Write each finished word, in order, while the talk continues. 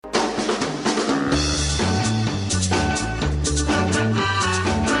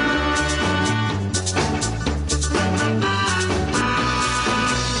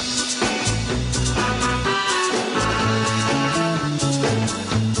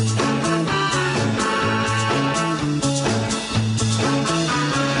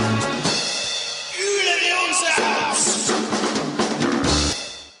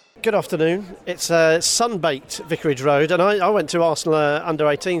Good afternoon. It's sun-baked Vicarage Road, and I went to Arsenal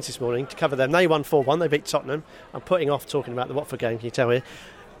under-18s this morning to cover them. They won 4-1, they beat Tottenham. I'm putting off talking about the Watford game, can you tell me?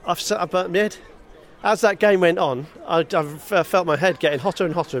 I've burnt my head. As that game went on, I've felt my head getting hotter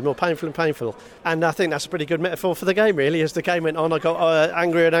and hotter and more painful and painful. And I think that's a pretty good metaphor for the game, really. As the game went on, I got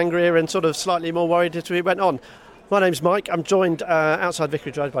angrier and angrier and sort of slightly more worried as it went on. My name's Mike. I'm joined outside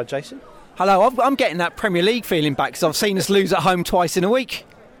Vicarage Road by Jason. Hello, I'm getting that Premier League feeling back because I've seen us lose at home twice in a week.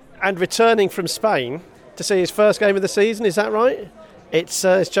 And returning from Spain to see his first game of the season, is that right? It's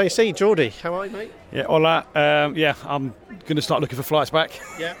JC, Geordie. How are you, mate? Yeah, hola. I'm going to start looking for flights back.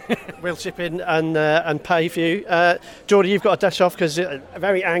 Yeah, we'll chip in and pay for you. Geordie, you've got to dash off because a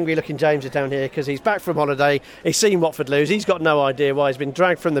very angry-looking James is down here because he's back from holiday. He's seen Watford lose. He's got no idea why he's been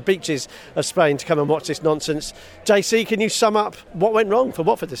dragged from the beaches of Spain to come and watch this nonsense. JC, can you sum up what went wrong for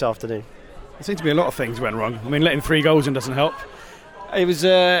Watford this afternoon? There seemed to be a lot of things went wrong. I mean, letting 3 goals in doesn't help. It was...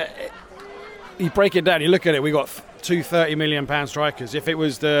 you break it down, you look at it, we got 2 £30 million strikers. If it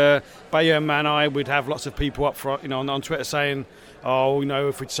was the Bayern Man, we'd have lots of people up front, on Twitter saying,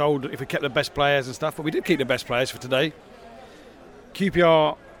 if we kept the best players and stuff. But we did keep the best players for today.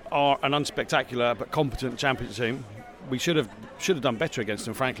 QPR are an unspectacular but competent championship team. We should have done better against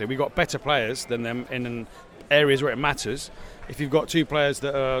them, frankly. We got better players than them in areas where it matters. If you've got 2 players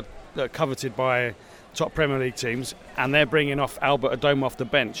that are coveted by top Premier League teams, and they're bringing off Albert Adoma off the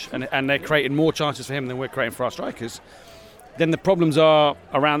bench, and they're creating more chances for him than we're creating for our strikers, then the problems are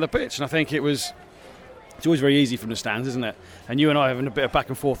around the pitch. And I think it's always very easy from the stands, isn't it? And you and I having a bit of back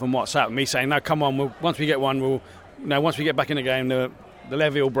and forth on WhatsApp, me saying, no, come on, once we get one, once we get back in the game, the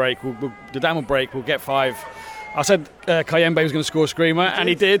levee will break, the dam will break, we'll get 5. I said Kayembe was going to score a screamer, and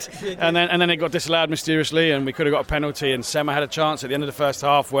he did. And then it got disallowed mysteriously, and we could have got a penalty. And Sema had a chance at the end of the first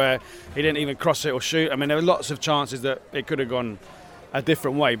half where he didn't even cross it or shoot. I mean, there were lots of chances that it could have gone a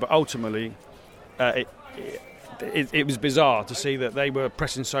different way. But ultimately, it was bizarre to see that they were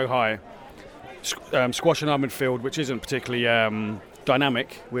pressing so high, squashing our midfield, which isn't particularly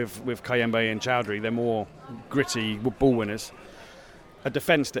dynamic with Kayembe and Chowdhury. They're more gritty ball winners. A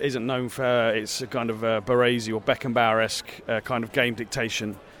defence that isn't known for its kind of Baresi or Beckenbauer-esque kind of game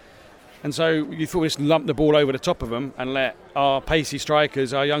dictation. And so you thought we just lumped the ball over the top of them and let our pacey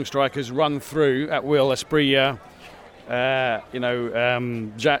strikers, our young strikers, run through at will. Asprilla,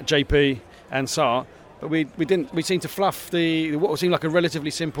 JP and Sarr. But we didn't. We seemed to fluff what seemed like a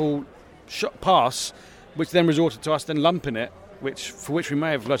relatively simple shot pass, which then resorted to us then lumping it. For which we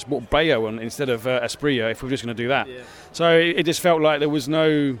may have just bought Bayo on instead of Asprilla if we were just going to do that. Yeah. So it just felt like there was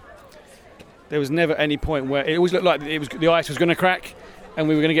never any point where it always looked like the ice was going to crack and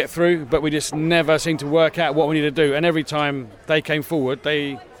we were going to get through, but we just never seemed to work out what we needed to do. And every time they came forward,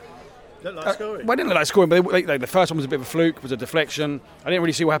 they looked like scoring. Well, they didn't look like scoring, but the first one was a bit of a fluke, was a deflection. I didn't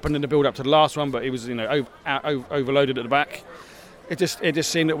really see what happened in the build-up to the last one, but it was overloaded at the back. It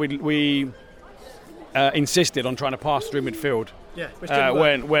just seemed that we insisted on trying to pass through midfield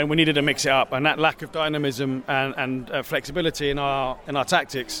when we needed to mix it up, and that lack of dynamism and flexibility in our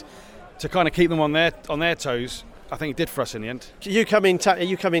tactics to kind of keep them on their toes, I think it did for us in the end. You come in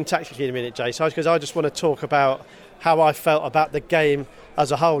tactically in a minute, Jason, because I just want to talk about how I felt about the game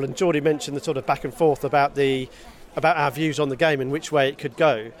as a whole. And Geordie mentioned the sort of back and forth about our views on the game and which way it could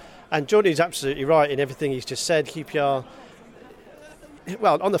go. And Geordie's absolutely right in everything he's just said. QPR.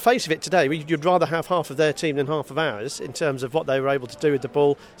 Well, on the face of it today, you'd rather have half of their team than half of ours in terms of what they were able to do with the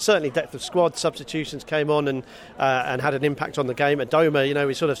ball. Certainly depth of squad, substitutions came on and had an impact on the game. Adoma,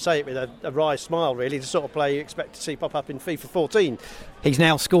 we sort of say it with a wry smile, really, the sort of play you expect to see pop up in FIFA 14. He's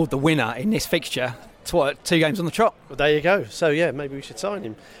now scored the winner in this fixture, 2 games on the trot. Well, there you go. So, yeah, maybe we should sign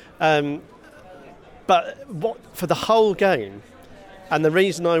him. But for the whole game, and the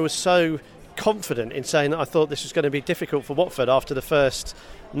reason I was so confident in saying that I thought this was going to be difficult for Watford after the first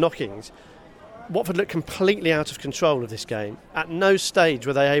knockings. Watford looked completely out of control of this game. At no stage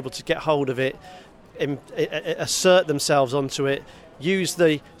were they able to get hold of it, assert themselves onto it, use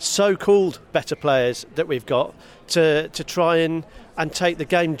the so-called better players that we've got to try and take the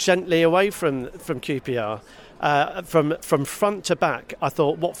game gently away from QPR. From front to back, I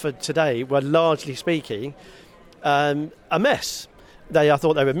thought Watford today were largely speaking a mess. I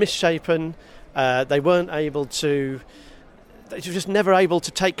thought they were misshapen. They weren't able to. They were just never able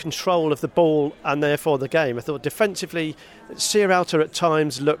to take control of the ball and therefore the game. I thought defensively, Sierralta at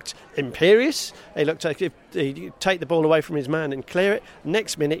times looked imperious. He looked like he'd take the ball away from his man and clear it.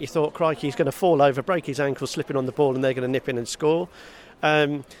 Next minute, you thought, crikey, he's going to fall over, break his ankle, slipping on the ball, and they're going to nip in and score.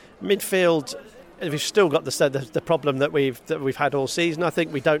 Midfield. We've still got the problem that we've had all season. I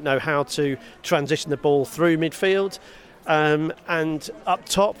think we don't know how to transition the ball through midfield. And up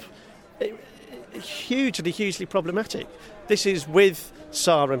top, hugely problematic. This is with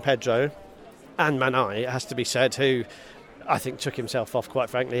Sarr and Pedro and Manai, it has to be said, who I think took himself off, quite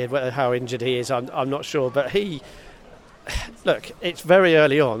frankly. How injured he is, I'm not sure. But look, it's very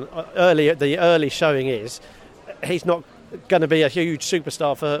early on. The early showing is he's not going to be a huge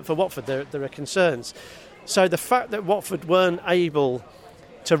superstar for Watford. There are concerns. So the fact that Watford weren't able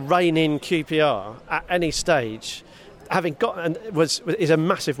to rein in QPR at any stage, is a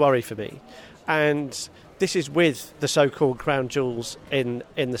massive worry for me. And this is with the so-called crown jewels in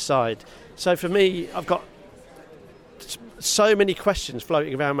the side. So for me, I've got so many questions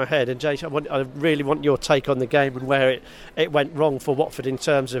floating around my head. And Jason, I really want your take on the game and where it went wrong for Watford in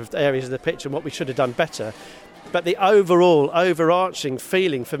terms of areas of the pitch and what we should have done better. But the overarching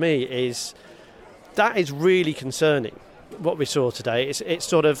feeling for me is that is really concerning, what we saw today. It's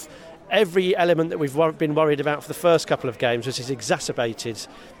sort of every element that we've been worried about for the first couple of games, which is exacerbated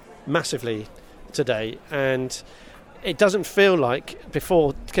massively today. And it doesn't feel like,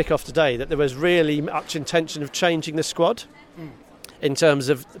 before kick-off today, that there was really much intention of changing the squad in terms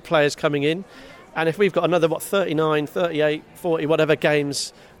of players coming in. And if we've got another, 39, 38, 40, whatever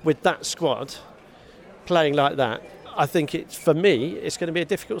games with that squad playing like that, I think for me, it's going to be a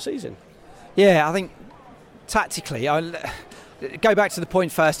difficult season. Yeah, I think tactically, I'll go back to the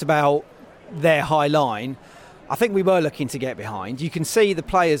point first about their high line. I think we were looking to get behind. You can see the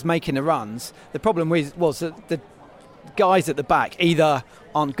players making the runs. The problem was that the guys at the back either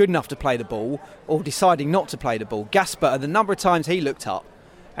aren't good enough to play the ball or deciding not to play the ball. Gasper, the number of times he looked up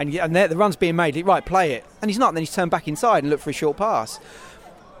and the run's being made, right, play it. And he's not, and then he's turned back inside and looked for a short pass.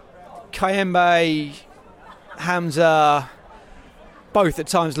 Kayembe, Hamza, both at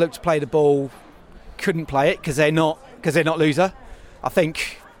times looked to play the ball, couldn't play it because they're not Loser. I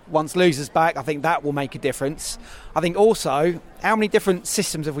think once Loser's back, I think that will make a difference. I think also, how many different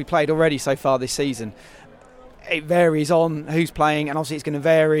systems have we played already so far this season? It varies on who's playing, and obviously it's going to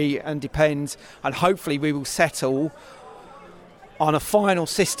vary and depend, and hopefully we will settle on a final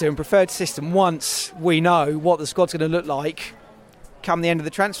system, preferred system, once we know what the squad's going to look like come the end of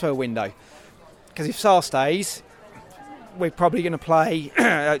the transfer window. Because if Sarr stays, we're probably going to play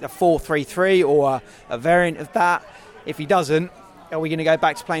a 4-3-3 or a variant of that. If he doesn't, are we going to go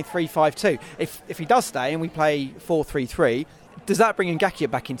back to playing 3-5-2? If he does stay and we play 4-3-3, does that bring Ngakia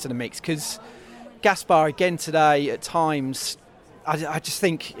back into the mix? Because Gaspar again today at times, I just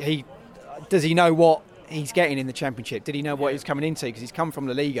think does he know what he's getting in the Championship? Did he know what he was coming into? Because he's come from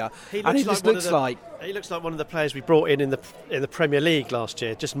La Liga, he looks like one of the players we brought in the Premier League last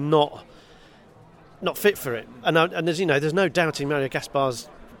year, just not fit for it. And there's no doubting Mario Gaspar's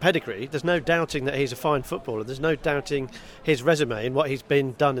pedigree. There's no doubting that he's a fine footballer. There's no doubting his resume and what he's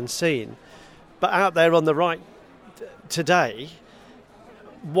been done and seen. But out there on the right today,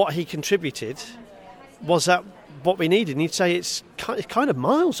 what he contributed, was that what we needed? And you'd say it's kind of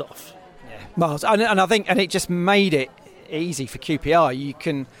miles off. Yeah, miles. And I think, and it just made it easy for QPR. You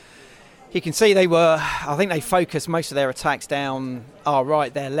can see I think they focused most of their attacks down our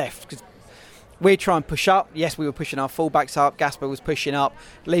right, their left. Because we're trying to push up. Yes, we were pushing our fullbacks up. Gasper was pushing up,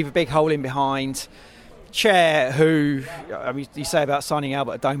 leave a big hole in behind. Chair, who, I mean, you say about signing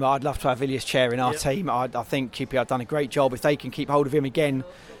Albert Adoma, I'd love to have Ilias Chair in our team. I think QPR have done a great job. If they can keep hold of him again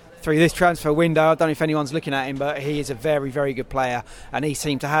through this transfer window, I don't know if anyone's looking at him, but he is a very, very good player. And he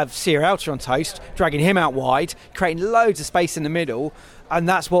seemed to have Sear Alter on toast, dragging him out wide, creating loads of space in the middle. And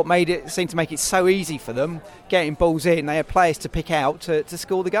that's what seemed to make it so easy for them, getting balls in. They had players to pick out to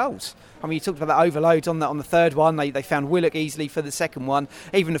score the goals. I mean, you talked about that overloads on the third one. They found Willock easily for the second one.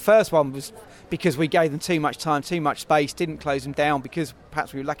 Even the first one was because we gave them too much time, too much space, didn't close them down because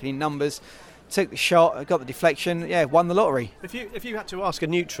perhaps we were lacking in numbers. Took the shot, got the deflection, won the lottery. If you had to ask a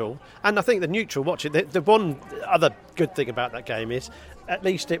neutral, and I think the neutral watching, the one other good thing about that game is at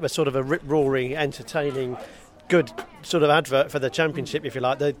least it was sort of a rip-roaring, entertaining, good sort of advert for the Championship, if you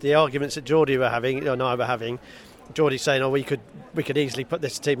like. The arguments that Geordie were having, and I were having, Geordie saying, we could easily put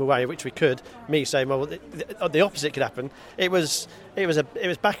this team away, which we could. Me saying, the opposite could happen. It was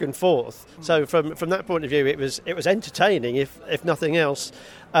back and forth. So from that point of view, it was entertaining, if nothing else.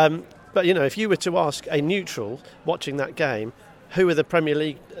 But if you were to ask a neutral watching that game, who are the Premier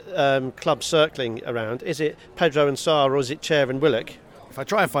League clubs circling around? Is it Pedro and Sarr, or is it Chair and Willock? If I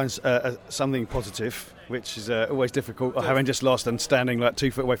try and find something positive, which is always difficult, having just lost and standing like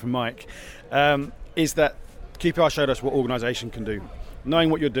 2 foot away from Mike, is that QPR showed us what organisation can do.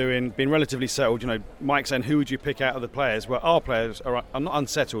 Knowing what you're doing, being relatively settled. Mike saying, who would you pick out of the players? Well, our players are not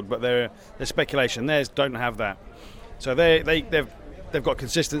unsettled, but they're speculation. Theirs don't have that. So they've they've got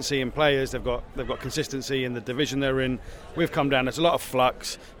consistency in players. They've got consistency in the division they're in. We've come down. There's a lot of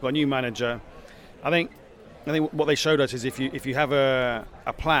flux. We've got a new manager. I think what they showed us is if you have a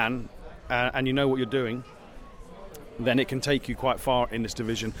plan and you know what you're doing, then it can take you quite far in this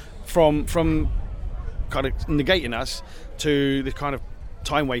division. From kind of negating us to the kind of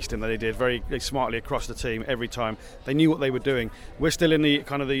time wasting that they did very smartly across the team every time. They knew what they were doing. We're still in the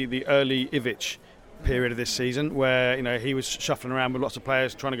kind of the early Ivic period of this season where he was shuffling around with lots of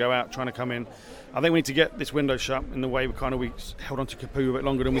players trying to go out, trying to come in. I think we need to get this window shut in the way we held on to Capoue a bit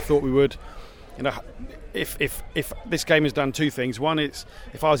longer than we thought we would. If this game has done two things. One, it's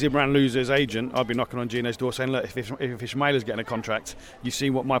if I was Imran Loser's agent, I'd be knocking on Gino's door saying, look, if Ismaila's getting a contract, you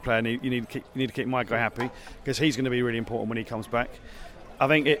see what my player needs. You need to keep my guy happy because he's going to be really important when he comes back. I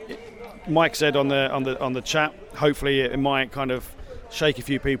think Mike said on the chat, hopefully it might kind of shake a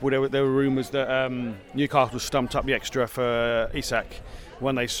few people. There were rumours that Newcastle stumped up the extra for Isak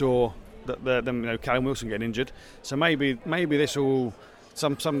when they saw that Callum Wilson getting injured. So maybe this will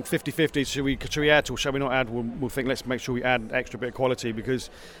some 50-50. Should we add or shall we not add? We'll think let's make sure we add extra bit of quality because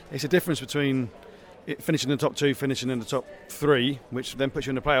it's a difference between finishing in the top 2, finishing in the top 3, which then puts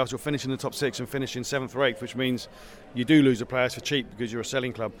you in the playoffs, or finishing in the top 6 and finishing 7th or 8th, which means you do lose the players for cheap because you're a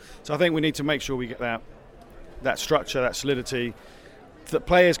selling club. So I think we need to make sure we get that structure, that solidity, that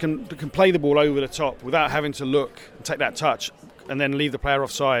players can play the ball over the top without having to look and take that touch and then leave the player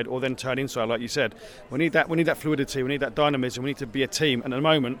offside or then turn inside, like you said. We need that fluidity, we need that dynamism, we need to be a team. And at the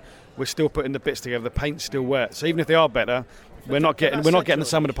moment, we're still putting the bits together. The paint's still wet. So even if they are better, we're not getting the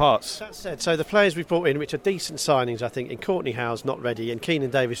sum of the parts. That said, so the players we've brought in, which are decent signings, I think, in Courtney Howe's not ready, and Keenan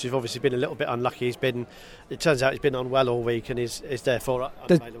Davis, who's obviously been a little bit unlucky. It turns out he's been unwell all week and is therefore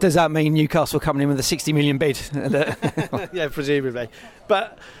unavailable. Does that mean Newcastle coming in with a 60 million bid? Yeah, presumably.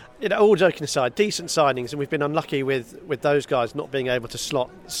 But all joking aside, decent signings, and we've been unlucky with those guys not being able to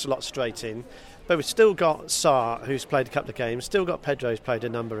slot straight in. But we've still got Sarr, who's played a couple of games, still got Pedro, who's played a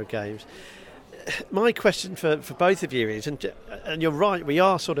number of games. My question for both of you is, and you're right, we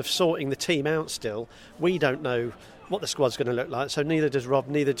are sort of sorting the team out still. We don't know what the squad's going to look like, so neither does Rob,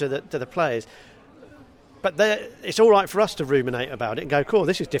 neither do the players. But it's all right for us to ruminate about it and go, cool,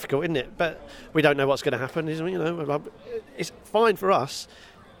 this is difficult, isn't it? But we don't know what's going to happen. It's fine for us.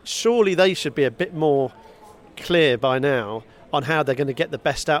 Surely they should be a bit more clear by now on how they're going to get the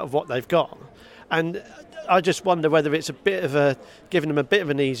best out of what they've got. And I just wonder whether it's giving them a bit of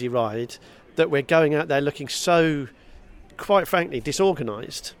an easy ride that we're going out there looking so, quite frankly,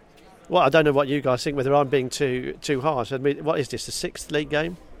 disorganised. Well, I don't know what you guys think, whether I'm being too harsh. I mean, what is this, the 6th league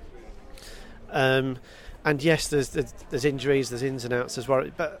game? And yes, there's injuries, there's ins and outs, there's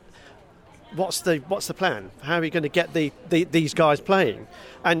worry, but what's the plan? How are we going to get these guys playing?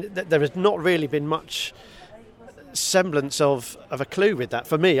 And there has not really been much semblance of a clue with that.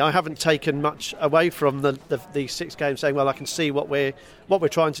 For me, I haven't taken much away from the 6 games saying, well, I can see what we're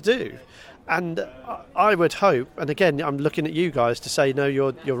trying to do. And I would hope, and again, I'm looking at you guys to say, no,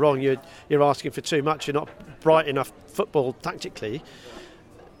 you're wrong, you're asking for too much, you're not bright enough football tactically.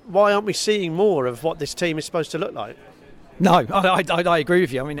 Why aren't we seeing more of what this team is supposed to look like? No, I agree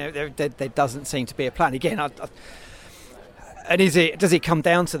with you. I mean, there doesn't seem to be a plan. Again, and does it come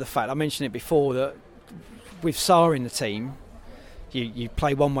down to the fact, I mentioned it before, that with Sarr in the team, you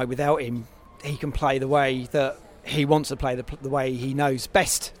play one way without him, he can play the way that he wants to play, the way he knows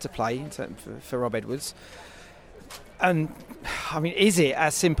best to play for Rob Edwards. And I mean, is it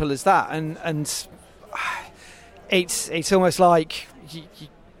as simple as that? And it's almost like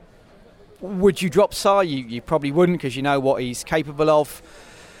would you drop Sarr? You probably wouldn't, because you know what he's capable of.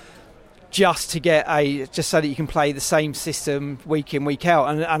 Just so that you can play the same system week in, week out.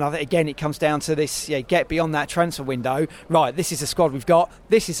 And I think, again, it comes down to this, get beyond that transfer window. Right, this is the squad we've got.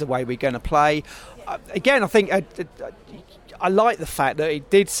 This is the way we're going to play. Again, I think I like the fact that it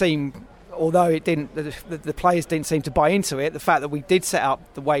did seem, although it didn't, the players didn't seem to buy into it, the fact that we did set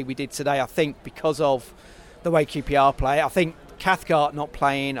up the way we did today, I think, because of the way QPR play. I think Cathcart not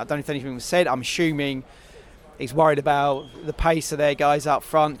playing, I don't know if anything was said. I'm assuming he's worried about the pace of their guys up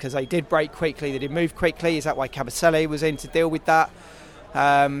front because they did break quickly, they did move quickly. Is that why Kabasele was in to deal with that?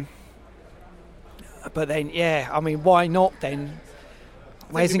 But then, I mean, why not then?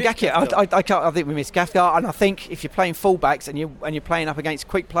 Where's Ngakia? I think we missed Cathcart, and I think if you're playing fullbacks and you're playing up against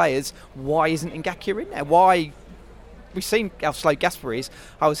quick players, why isn't Ngakia in there? Why? We've seen how slow Gasper is.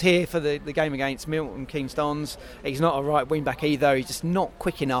 I was here for the game against Milton Keynes Dons. He's not a right wing back either. He's just not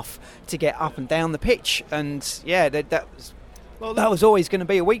quick enough to get up and down the pitch. And that was always going to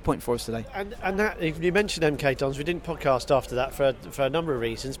be a weak point for us today. And that, you mentioned MK Dons. We didn't podcast after that for a number of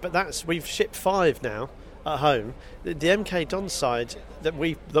reasons. But we've shipped 5 now at home. The MK Dons side that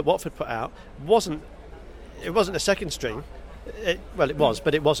Watford put out wasn't a second string. It was,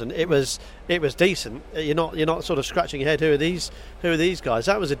 but it wasn't. It was decent. You're not sort of scratching your head. Who are these guys?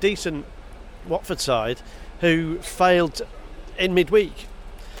 That was a decent Watford side who failed in midweek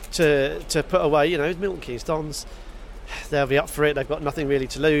to put away. Milton Keynes Dons. They'll be up for it. They've got nothing really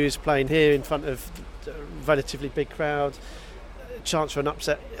to lose. Playing here in front of a relatively big crowd, chance for an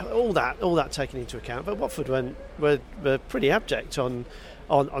upset. All that taken into account. But Watford were pretty abject on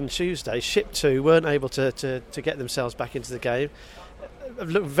Tuesday. Shipped to, weren't able to get themselves back into the game.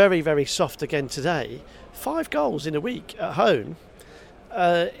 Looked very, very soft again today. 5 goals in a week at home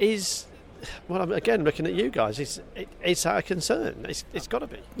is, well, I'm again looking at you guys. It's our concern. It's got to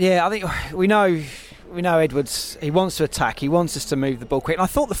be. Yeah, I think we know Edwards. He wants to attack. He wants us to move the ball quick. And I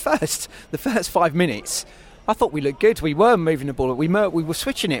thought the first 5 minutes, I thought we looked good. We were moving the ball. We were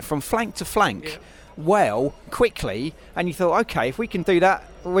switching it from flank to flank. Yeah. Well, quickly, and you thought, okay, if we can do that,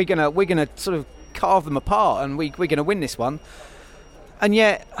 we're gonna sort of carve them apart, and we're gonna win this one. And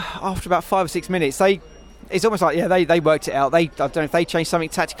yet, after about 5 or 6 minutes, it's almost like they worked it out. I don't know if they changed something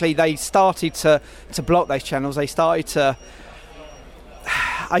tactically. They started to block those channels. They started to,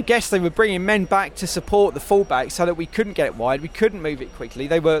 I guess, they were bringing men back to support the fullback so that we couldn't get it wide. We couldn't move it quickly.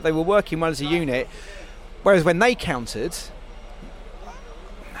 They were working well as a unit. Whereas when they countered,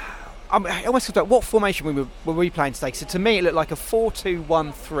 I almost thought, what formation were we playing today? So to me, it looked like a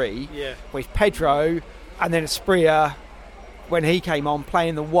 4-2-1-3 with Pedro and then Asprilla, when he came on,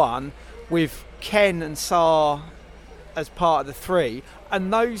 playing the 1 with Ken and Sarr as part of the 3.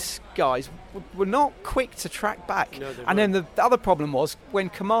 And those guys were not quick to track back. No, and then the other problem was when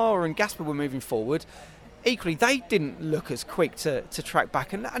Kamara and Gasper were moving forward, equally they didn't look as quick to track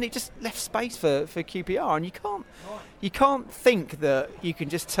back, and it just left space for QPR. And you can't think that you can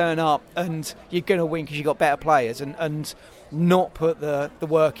just turn up and you're going to win because you've got better players and not put the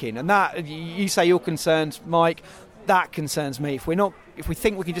work in. And that, you say you're concerned, Mike, that concerns me. If we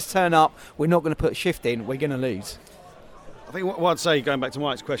think we can just turn up, we're not going to put a shift in, we're going to lose. I think what I'd say, going back to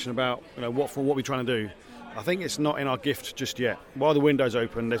Mike's question about what we're trying to do, I think it's not in our gift just yet. While the window's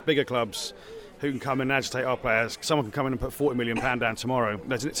open, there's bigger clubs who can come and agitate our players. Someone can come in and put £40 million down tomorrow.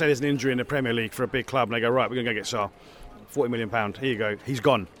 Say there's an injury in the Premier League for a big club, and they go, right, we're going to go get Sarr. £40 million, here you go, he's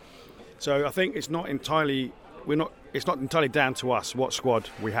gone. So I think it's not entirely down to us what squad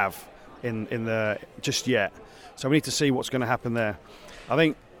we have in the just yet. So we need to see what's going to happen there. I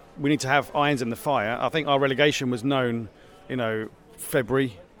think we need to have irons in the fire. I think our relegation was known,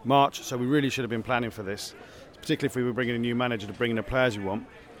 February, March, so we really should have been planning for this, particularly if we were bringing a new manager to bring in the players we want.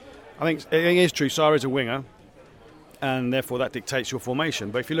 I think it is true, Sarr is a winger, and therefore that dictates your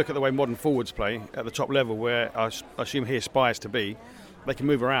formation. But if you look at the way modern forwards play at the top level, where I assume he aspires to be, they can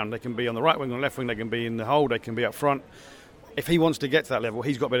move around. They can be on the right wing, on the left wing, they can be in the hole, they can be up front. If he wants to get to that level,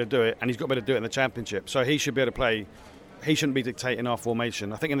 he's got to be able to do it, and he's got to be able to do it in the Championship. So he should be able to play. He shouldn't be dictating our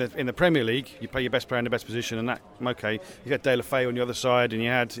formation. I think in the Premier League, you play your best player in the best position, and that, okay, you had De La Feu on the other side, and you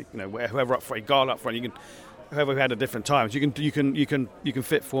had whoever up front, Gall up front, you can. Whoever we had at different times, you can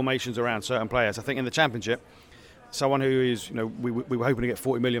fit formations around certain players. I think in the Championship, someone who is we were hoping to get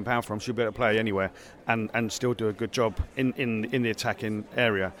 £40 million from should be able to play anywhere and still do a good job in the attacking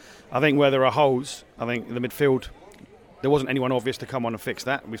area. I think where there are holes, I think in the midfield there wasn't anyone obvious to come on and fix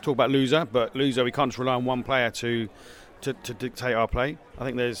that. We've talked about Louza, but Louza we can't just rely on one player to dictate our play. I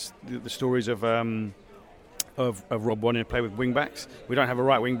think there's the stories of Rob wanting to play with wing backs. We don't have a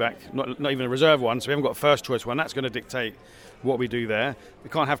right wing back, not even a reserve one, so we haven't got a first choice one. That's going to dictate what we do there. We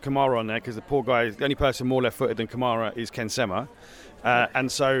can't have Kamara on there because the poor guy, the only person more left footed than Kamara is Ken Sema,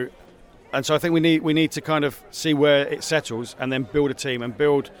 and so I think we need to kind of see where it settles and then build a team and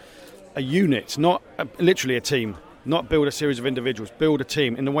build a unit, not literally a team. Not build a series of individuals, build a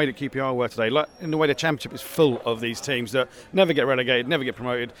team in the way that QPR were today, like in the way the Championship is full of these teams that never get relegated, never get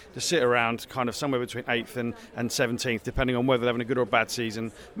promoted, to sit around kind of somewhere between 8th and 17th, depending on whether they're having a good or a bad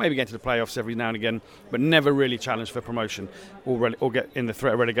season, maybe get to the playoffs every now and again, but never really challenge for promotion or get in the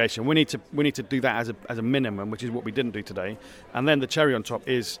threat of relegation. We need to do that as a minimum, which is what we didn't do today. And then the cherry on top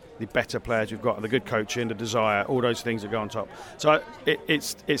is the better players you've got, the good coaching, the desire, all those things that go on top. So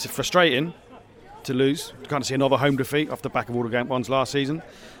it's frustrating to lose, to kind of see another home defeat off the back of all the ones last season,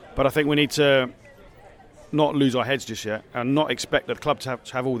 but I think we need to not lose our heads just yet and not expect the club to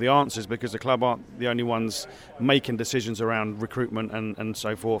have all the answers, because the club aren't the only ones making decisions around recruitment and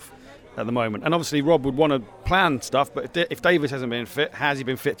so forth at the moment. And obviously Rob would want to plan stuff, but if Davis hasn't been fit, has he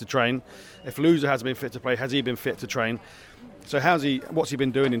been fit to train? If Louza hasn't been fit to play, has he been fit to train? So what's he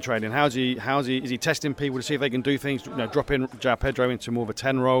been doing in training? Is he testing people to see if they can do things, drop in João Pedro into more of a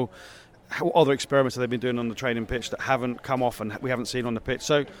 10 role? what other experiments have they been doing on the training pitch that haven't come off and we haven't seen on the pitch.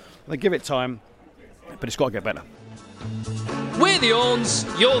 So they give it time, but it's got to get better. We're the Orns,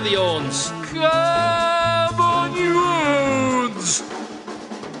 you're the Orns. Come on, you Orns!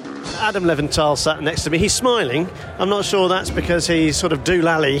 Adam Leventhal sat next to me. He's smiling. I'm not sure that's because he's sort of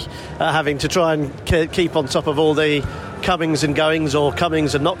doolally, having to try and keep on top of all the comings and goings, or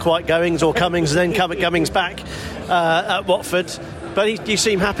comings and not quite goings, or comings and then comings back at Watford. But you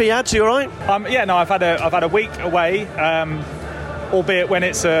seem happy, Ads. You all right? Yeah, no, I've had a week away. Albeit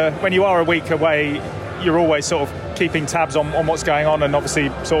when you are a week away, you're always sort of keeping tabs on what's going on, and obviously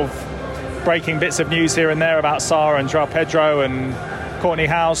sort of breaking bits of news here and there about Sarr and João Pedro and Courtney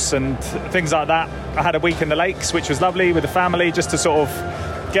House and things like that. I had a week in the Lakes, which was lovely with the family, just to sort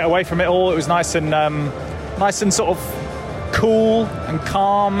of get away from it all. It was nice and sort of cool and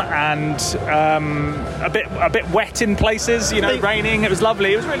calm and a bit wet in places, raining. It was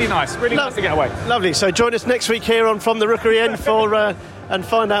lovely. It was really nice nice to get away. Lovely. So join us next week here on From the Rookery End for and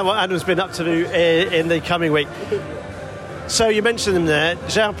find out what Adam's been up to in the coming week. So you mentioned them there,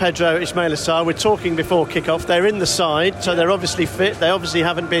 João Pedro, Ismaila Sarr. We're talking before kick-off. They're in the side, so they're obviously fit. They obviously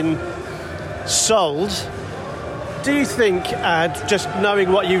haven't been sold. Do you think, Ad, just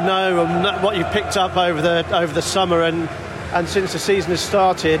knowing what you know and what you've picked up over the summer and since the season has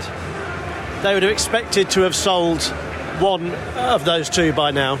started, they would have expected to have sold one of those two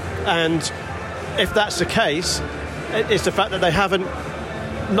by now? And if that's the case, it's the fact that they haven't,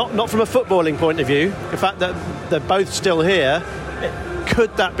 not from a footballing point of view, the fact that they're both still here,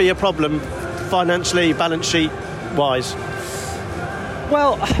 could that be a problem financially, balance sheet wise?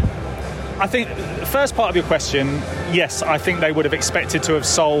 Well, I think the first part of your question, yes, I think they would have expected to have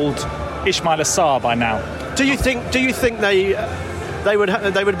sold Ismaila Sarr by now. Do you think they would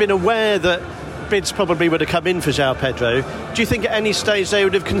have been aware that bids probably would have come in for João Pedro? Do you think at any stage they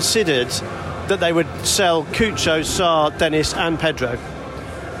would have considered that they would sell Cucho, Sarr, Dennis and Pedro?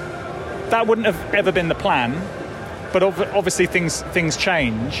 That wouldn't have ever been the plan, but obviously things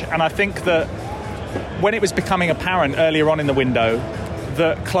change, and I think that when it was becoming apparent earlier on in the window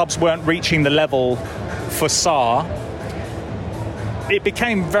that clubs weren't reaching the level for Sarr, it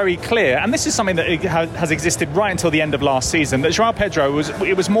became very clear, and this is something that has existed right until the end of last season, that João Pedro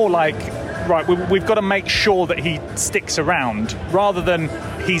was more like, right, we've got to make sure that he sticks around rather than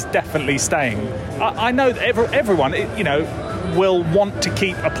he's definitely staying. I know that everyone, will want to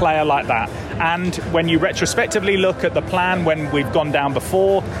keep a player like that. And when you retrospectively look at the plan when we've gone down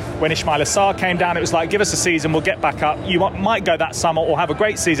before, when Ismaila Sarr came down, it was like, give us a season, we'll get back up. You might go that summer or have a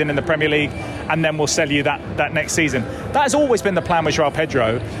great season in the Premier League, and then we'll sell you that next season. That has always been the plan with João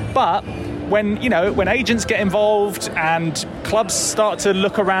Pedro. But when agents get involved and clubs start to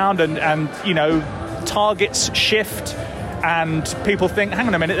look around and targets shift, and people think, hang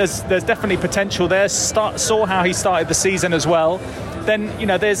on a minute, there's definitely potential there. Saw how he started the season as well. Then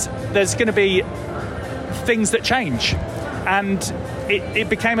there's going to be things that change, and it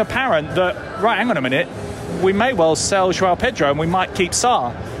became apparent that, right, hang on a minute, we may well sell João Pedro and we might keep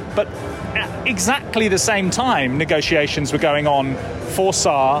Sarr. But at exactly the same time, negotiations were going on for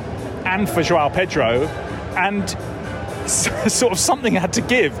Sarr and for João Pedro, and sort of something had to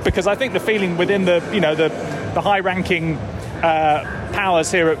give, because I think the feeling within the high-ranking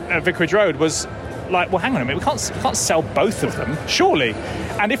powers here at Vicarage Road was like, well, hang on a minute, we can't sell both of them, surely.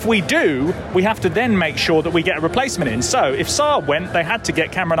 And if we do, we have to then make sure that we get a replacement in. So if Sarr went, they had to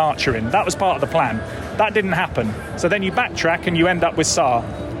get Cameron Archer in. That was part of the plan. That didn't happen. So then you backtrack and you end up with Sarr.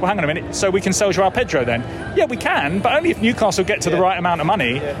 Well, hang on a minute, so we can sell João Pedro then? Yeah, we can, but only if Newcastle get to the right amount of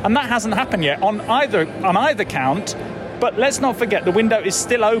money, and that hasn't happened yet on either count. But let's not forget, the window is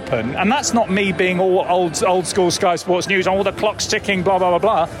still open, and that's not me being all old school Sky Sports News, all the clock's ticking, blah, blah, blah,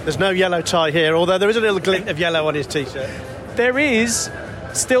 blah. There's no yellow tie here, although there is a little glint of yellow on his T-shirt. There is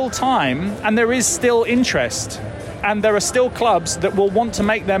still time, and there is still interest, and there are still clubs that will want to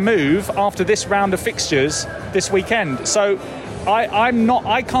make their move after this round of fixtures this weekend. So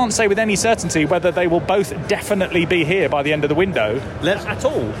I can't say with any certainty whether they will both definitely be here by the end of the window at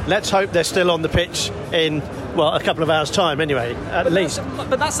all. Let's hope they're still on the pitch in, well, a couple of hours' time anyway, at least.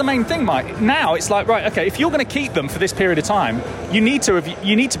 But that's the main thing, Mike. Now it's like, right, okay, if you're going to keep them for this period of time, you need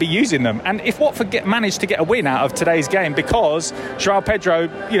to be using them. And if Watford manage to get a win out of today's game because João Pedro,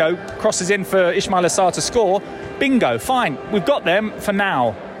 crosses in for Ismaila Sarr to score, bingo, fine. We've got them for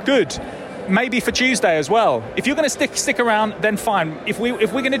now. Good. Maybe for Tuesday as well. If you're going to stick around, then fine. If we're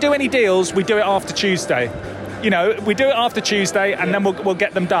going to do any deals, we do it after Tuesday. We do it after Tuesday, and then we'll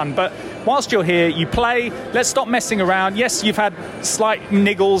get them done. But whilst you're here, you play. Let's stop messing around. Yes, you've had slight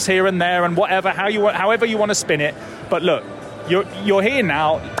niggles here and there, and however you want to spin it. But look, you're here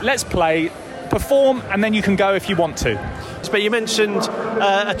now. Let's play, perform, and then you can go if you want to. But you mentioned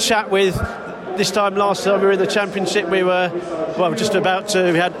a chat with, this time last time we were in the Championship, we were just about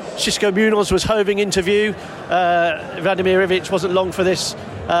to, we had Xisco Munoz was hoving interview. Vladimir Ivic wasn't long for this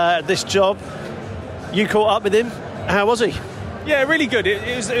job. You caught up with him. How was he? Yeah, really good.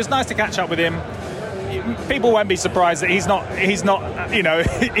 It was nice to catch up with him. People won't be surprised that he's not he's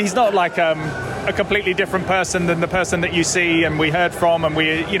not like a completely different person than the person that you see and we heard from, and we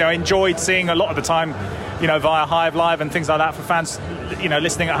enjoyed seeing a lot of the time via Hive Live and things like that for fans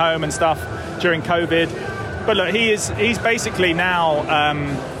listening at home and stuff during COVID. But look, he's basically now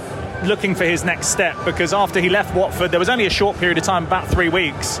looking for his next step, because after he left Watford there was only a short period of time, about 3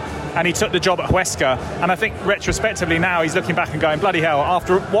 weeks, and he took the job at Huesca, and I think retrospectively now he's looking back and going, bloody hell,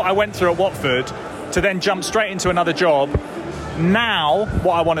 after what I went through at Watford to then jump straight into another job, now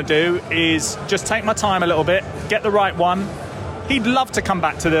what I want to do is just take my time a little bit, get the right one. He'd love to come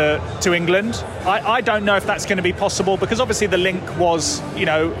back to England. I don't know if that's going to be possible, because obviously the link was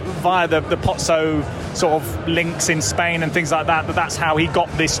via the Pozzo sort of links in Spain and things like that, that's how he got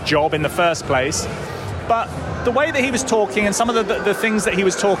this job in the first place. But the way that he was talking and some of the things that he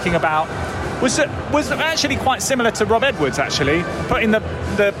was talking about was actually quite similar to Rob Edwards, actually, putting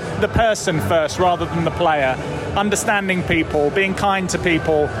the person first rather than the player, understanding people, being kind to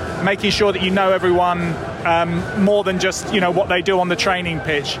people, making sure that you know everyone more than just what they do on the training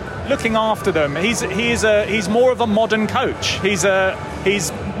pitch, looking after them. He's more of a modern coach. He's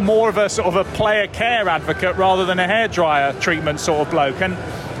more of a sort of a player care advocate rather than a hairdryer treatment sort of bloke.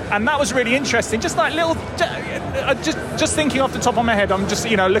 And that was really interesting. Just like little, just thinking off the top of my head, I'm just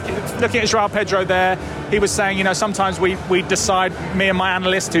looking at Joao Pedro there. He was saying, sometimes we decide, me and my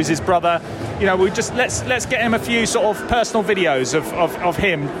analyst, who's his brother, we just let's get him a few sort of personal videos of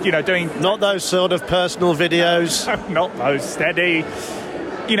him, doing. Not those sort of personal videos. Not those, steady.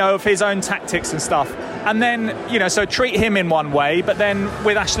 Of his own tactics and stuff. And then, so treat him in one way, but then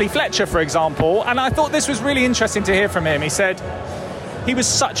with Ashley Fletcher, for example. And I thought this was really interesting to hear from him. He said he was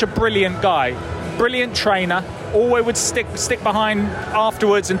such a brilliant guy, brilliant trainer, always would stick behind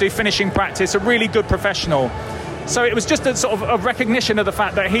afterwards and do finishing practice, a really good professional. So it was just a sort of a recognition of the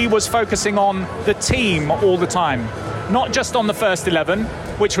fact that he was focusing on the team all the time, not just on the first 11,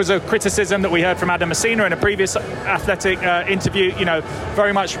 which was a criticism that we heard from Adam Messina in a previous Athletic interview.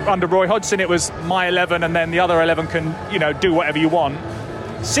 Very much under Roy Hodgson, it was my 11 and then the other 11 can, do whatever you want.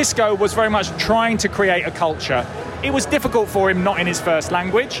 Xisco was very much trying to create a culture. It was difficult for him, not in his first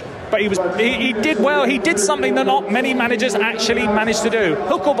language, but he did well. He did something that not many managers actually managed to do.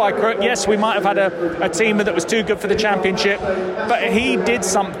 Hook or by crook, yes, we might have had a team that was too good for the Championship, but he did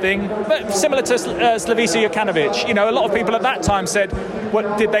something but similar to Slavica Jokanovic. A lot of people at that time said,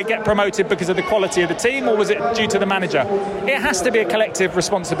 did they get promoted because of the quality of the team, or was it due to the manager? It has to be a collective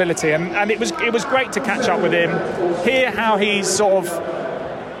responsibility, and it was great to catch up with him, hear how he's sort of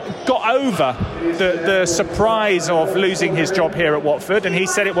got over the surprise of losing his job here at Watford, and he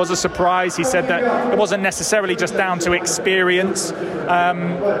said it was a surprise. He said that it wasn't necessarily just down to experience,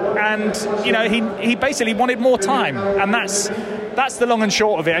 and he basically wanted more time, and that's the long and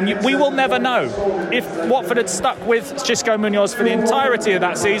short of it. And we will never know. If Watford had stuck with Xisco Munoz for the entirety of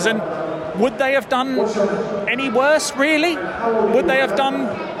that season, would they have done any worse, really? Would they have done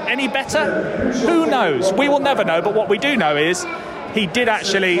any better? Who knows? We will never know, but what we do know is he did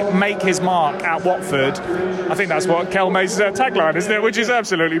actually make his mark at Watford. I think that's what Kelmay's tagline, isn't it? Which is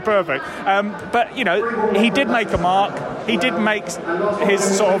absolutely perfect. But he did make a mark. He did make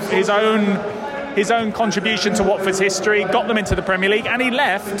his own contribution to Watford's history, got them into the Premier League, and he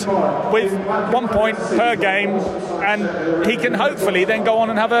left with 1 point per game, and he can hopefully then go on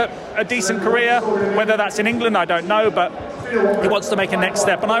and have a decent career. Whether that's in England, I don't know, but he wants to make a next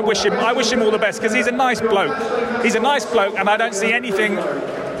step, and I wish him all the best, because he's a nice bloke. He's a nice bloke, and I don't see anything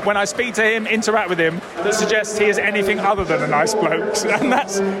when I speak to him, interact with him, that suggests he is anything other than a nice bloke. And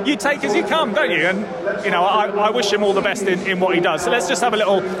that's, you take as you come, don't you? And I wish him all the best in what he does. So let's just have a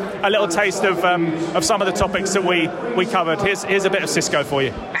little taste of some of the topics that we covered. Here's a bit of Xisco for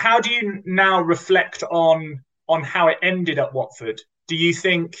you. How do you now reflect on how it ended at Watford? Do you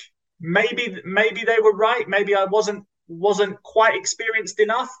think maybe they were right? Maybe I wasn't quite experienced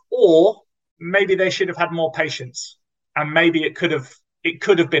enough, or maybe they should have had more patience, and maybe it could have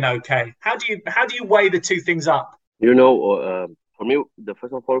been okay. How do you weigh the two things up? For me,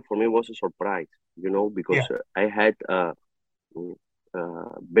 first of all, was a surprise. Because I had a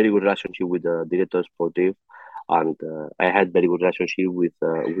very good relationship with the director sportive, and I had very good relationship with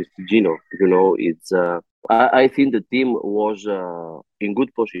Gino. It's I think the team was in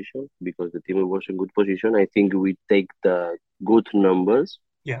good position because the team was in good position. I think we take the good numbers,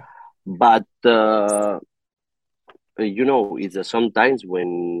 Yeah. but it's sometimes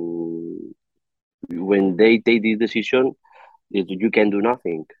when they take this decision, you can do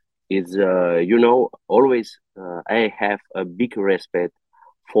nothing. It's always I have a big respect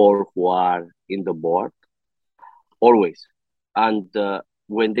for who are in the board, always. And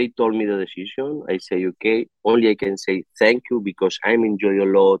when they told me the decision, I say, okay, only I can say thank you because I'm enjoying a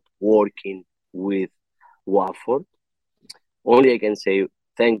lot working with Watford. Only I can say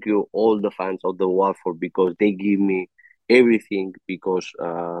thank you all the fans of the Watford because they give me everything because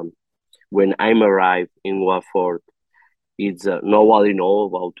when I'm arrived in Watford, it's nobody know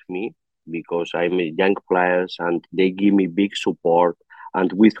about me because I'm a young players and they give me big support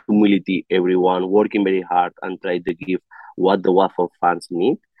and with humility everyone working very hard and try to give what the Watford fans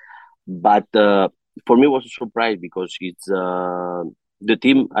need. But for me it was a surprise because it's the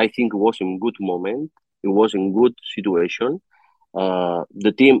team I think was in good moment. It was in good situation.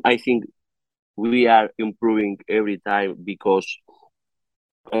 The team I think we are improving every time because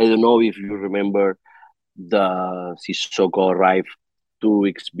I don't know if you remember the Sissoko arrived 2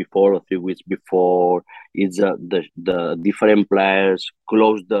 weeks before or 3 weeks before. It's the different players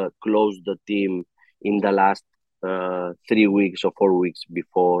close the team in the last 3 weeks or 4 weeks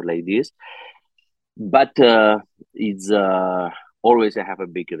before like this. But it's always I have a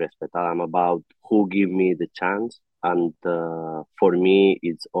big respect. I'm about who give me the chance, and for me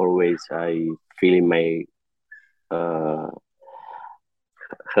it's always I feel in my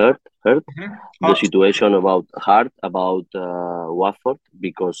hurt Mm-hmm. the situation about Watford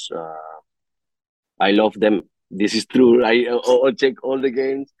because I love them. This is true. I check all the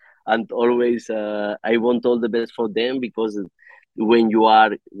games and always I want all the best for them because when you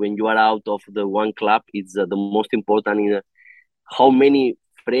are out of the one club, it's the most important in how many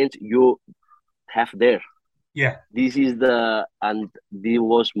friends you have there. Yeah. This is and this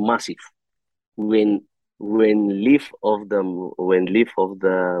was massive when leave of the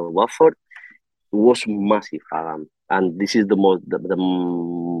Watford was massive, and this is the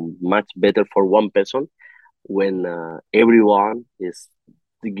much better for one person when everyone is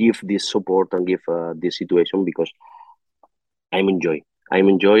to give this support and give this situation because I'm enjoy,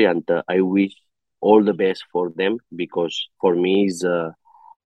 and I wish all the best for them because for me is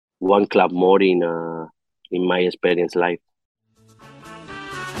one club more in my experience life.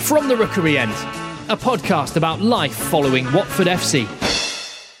 From the Rookery End, a podcast about life following Watford FC.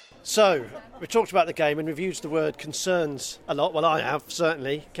 So, we talked about the game and we've used the word concerns a lot. Well, I have,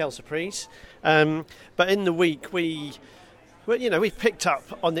 certainly, Kel Surprise. But in the week, we've picked up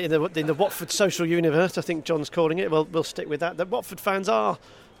on in the Watford social universe, I think John's calling it. We'll stick with that. That Watford fans are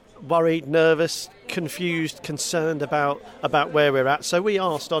worried, nervous, confused, concerned about where we're at. So we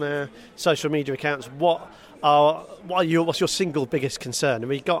asked on our social media accounts what's your single biggest concern, and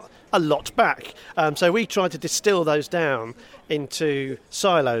we got a lot back. So we tried to distill those down into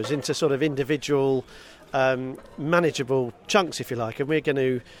silos, into sort of individual, manageable chunks, if you like, and we're going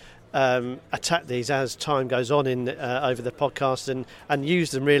to attack these as time goes on in over the podcast and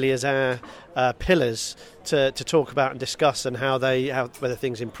use them really as our pillars to talk about and discuss and whether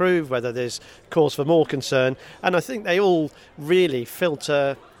things improve, whether there's cause for more concern. And I think they all really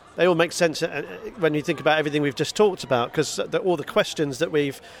filter. They all make sense when you think about everything we've just talked about, because all the questions that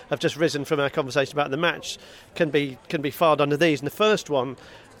have just risen from our conversation about the match can be filed under these. And the first one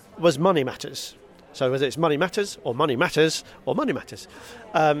was money matters. So whether it's money matters or money matters or money matters.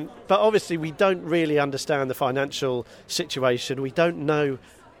 But obviously we don't really understand the financial situation. We don't know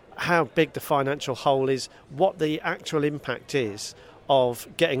how big the financial hole is, what the actual impact is of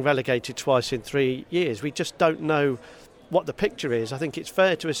getting relegated twice in 3 years. We just don't know what the picture is. I think it's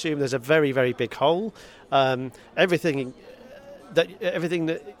fair to assume there's a very, very big hole. Everything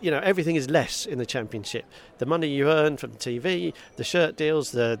is less in the Championship. The money you earn from TV, the shirt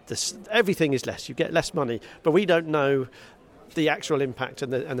deals, everything is less. You get less money, but we don't know the actual impact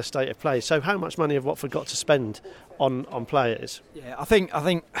and the state of play. So, how much money have Watford got to spend on players? Yeah,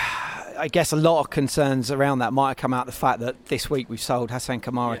 I guess a lot of concerns around that might have come out of the fact that this week we've sold Hassan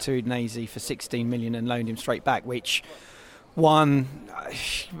Kamara to Udinese for 16 million and loaned him straight back, which one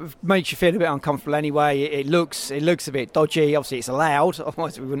makes you feel a bit uncomfortable anyway. It looks a bit dodgy. Obviously it's allowed,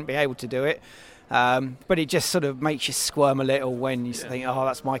 otherwise we wouldn't be able to do it, but it just sort of makes you squirm a little when you think, oh,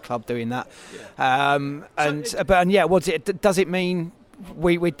 that's my club doing that. Does it mean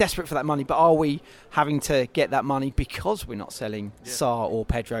we're desperate for that money, but are we having to get that money because we're not selling Sarr or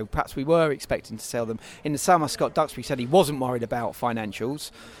Pedro? Perhaps we were expecting to sell them in the summer. Scott Duxbury said he wasn't worried about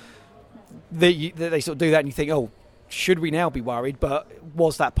financials. they sort of do that, and you think, oh, should we now be worried? But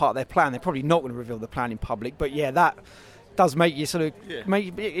was that part of their plan? They're probably not going to reveal the plan in public. But yeah, that does make you sort of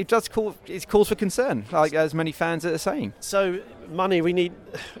it does cause for concern, like as many fans are saying. So money we need.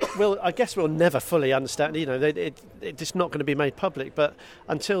 Well, I guess we'll never fully understand. It's not going to be made public. But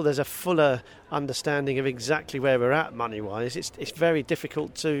until there's a fuller understanding of exactly where we're at money-wise, it's very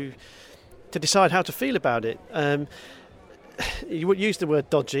difficult to decide how to feel about it. You would use the word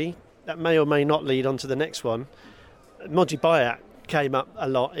dodgy. That may or may not lead on to the next one. Modji Bayat came up a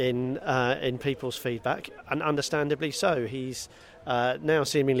lot in people's feedback, and understandably so. He's now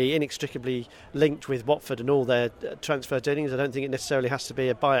seemingly inextricably linked with Watford and all their transfer dealings. I don't think it necessarily has to be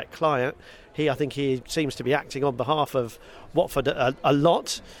a Bayat client. I think he seems to be acting on behalf of Watford a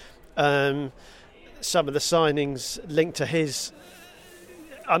lot. Some of the signings linked to his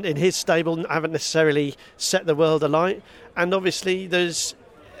in his stable haven't necessarily set the world alight, and obviously there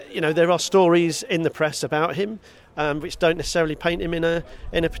are stories in the press about him which don't necessarily paint him in a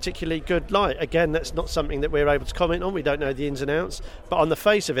particularly good light. Again, that's not something that we're able to comment on. We don't know the ins and outs, but on the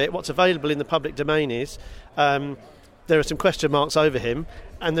face of it, what's available in the public domain is there are some question marks over him,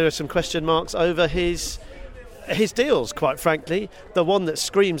 and there are some question marks over his deals. Quite frankly, the one that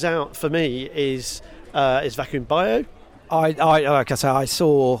screams out for me is Vacuum Bio. Like I say, I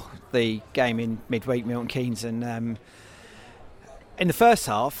saw the game in midweek, Milton Keynes, and in the first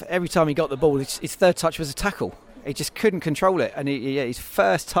half, every time he got the ball, his third touch was a tackle. He just couldn't control it, and his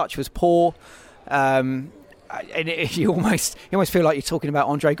first touch was poor. And you almost feel like you're talking about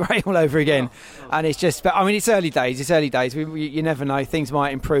Andre Gray all over again. And it's just, but I mean, it's early days. You never know; things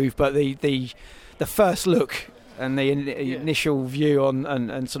might improve. But the first look and the initial view on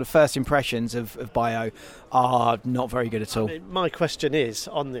and sort of first impressions of Bio are not very good at all. I mean, my question is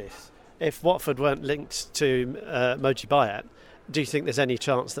on this: if Watford weren't linked to Modji Bayat, do you think there's any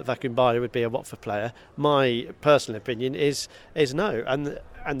chance that Vacuum Bio would be a Watford player? My personal opinion is no, and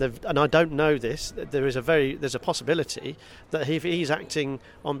I don't know this. There's a possibility that if he's acting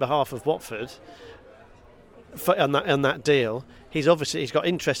on behalf of Watford on that deal, he's got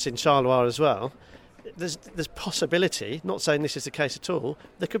interest in Charleroi as well. There's possibility, not saying this is the case at all,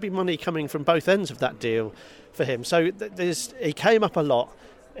 there could be money coming from both ends of that deal for him. So he came up a lot.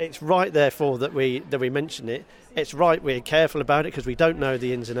 It's right, therefore, that we mention it. It's right we're careful about it because we don't know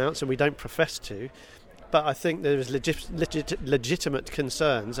the ins and outs and we don't profess to. But I think there's legitimate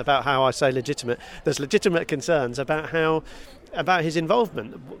concerns about how I say legitimate. There's legitimate concerns about his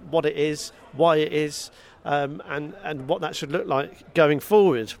involvement, what it is, why it is, and what that should look like going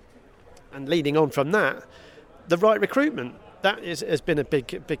forward. And leading on from that, the right recruitment has been a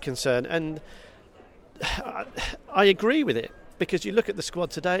big concern, and I agree with it. Because you look at the squad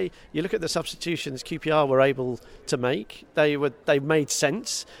today, you look at the substitutions QPR were able to make. They made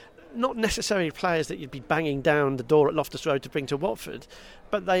sense. Not necessarily players that you'd be banging down the door at Loftus Road to bring to Watford,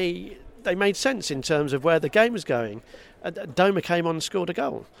 but they made sense in terms of where the game was going. Doma came on and scored a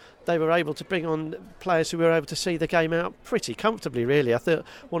goal. They were able to bring on players who were able to see the game out pretty comfortably, really. I thought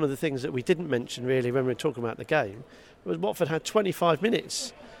one of the things that we didn't mention, really, when we were talking about the game, was Watford had 25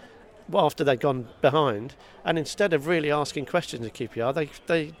 minutes after they'd gone behind, and instead of really asking questions of QPR,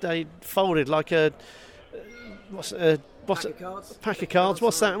 they folded like a pack of cards.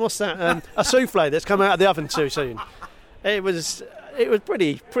 What's that? A souffle that's come out of the oven too soon. It was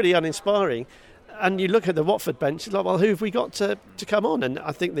pretty uninspiring. And you look at the Watford bench, it's like, well, who have we got to come on? And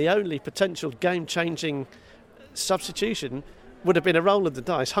I think the only potential game-changing substitution would have been a roll of the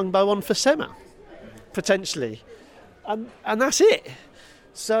dice, Hungbo on for Sema, potentially, and that's it.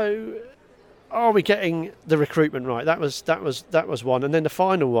 So, are we getting the recruitment right? That was one, and then the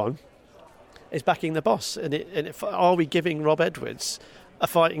final one is backing the boss. And are we giving Rob Edwards a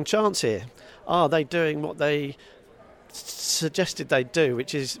fighting chance here? Are they doing what they suggested they'd do,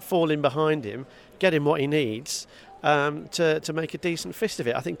 which is fall in behind him, get him what he needs to make a decent fist of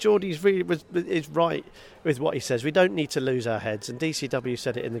it? I think Geordie's is right with what he says. We don't need to lose our heads, and DCW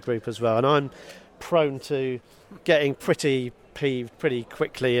said it in the group as well. And I'm prone to getting pretty peeved pretty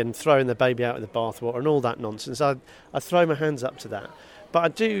quickly and throwing the baby out with the bathwater and all that nonsense. I throw my hands up to that,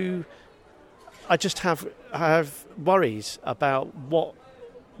 but I just have worries about what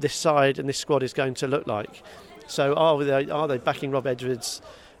this side and this squad is going to look like. So are they backing Rob Edwards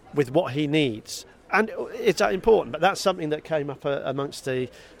with what he needs? And it's that important, but that's something that came up amongst the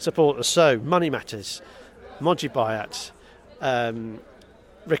supporters. So money matters, Modji Bayat,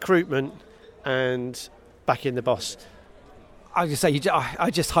 recruitment, and backing the boss. I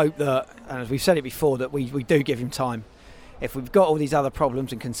just hope that, and as we've said it before, that we do give him time. If we've got all these other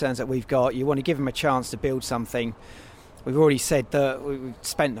problems and concerns that we've got, you want to give him a chance to build something. We've already said that we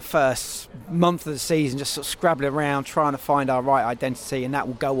spent the first month of the season just sort of scrabbling around trying to find our right identity, and that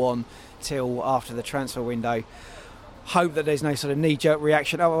will go on till after the transfer window. Hope that there's no sort of knee-jerk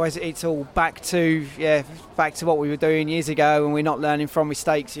reaction. Otherwise, it's all back to what we were doing years ago, and we're not learning from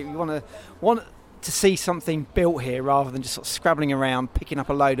mistakes. You want to see something built here rather than just sort of scrabbling around, picking up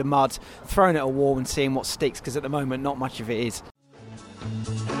a load of mud, throwing it at a wall, and seeing what sticks. Because at the moment, not much of it is.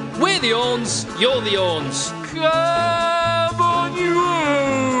 We're the Orns, you're the Orns. Come on, you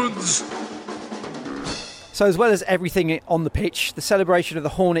Orns! So as well as everything on the pitch, the celebration of the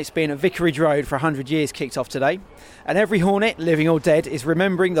Hornets being at Vicarage Road for 100 years kicked off today. And every Hornet, living or dead, is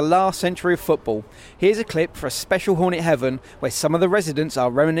remembering the last century of football. Here's a clip for a special Hornet Heaven where some of the residents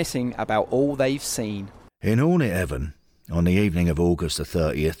are reminiscing about all they've seen. In Hornet Heaven, on the evening of August the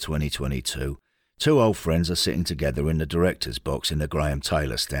 30th, 2022, two old friends are sitting together in the director's box in the Graham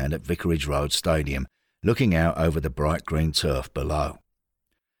Taylor stand at Vicarage Road Stadium, looking out over the bright green turf below.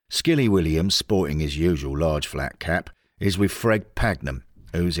 Skilly Williams, sporting his usual large flat cap, is with Fred Pagnam,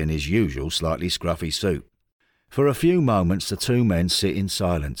 who's in his usual slightly scruffy suit. For a few moments the two men sit in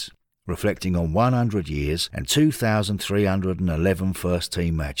silence, reflecting on 100 years and 2,311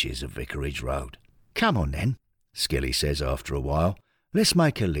 first-team matches at Vicarage Road. "Come on then," Skilly says after a while, "let's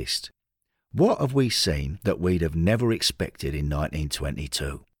make a list. What have we seen that we'd have never expected in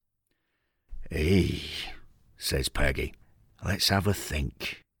 1922? Says Peggy. "Let's have a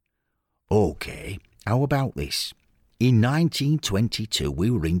think. OK, how about this? In 1922 we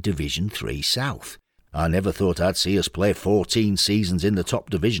were in Division 3 South. I never thought I'd see us play 14 seasons in the top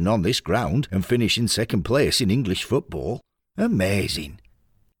division on this ground and finish in second place in English football. Amazing.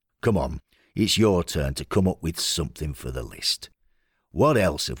 Come on, it's your turn to come up with something for the list. What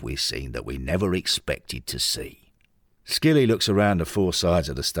else have we seen that we never expected to see?" Skilly looks around the four sides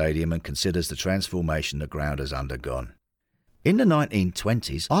of the stadium and considers the transformation the ground has undergone. "In the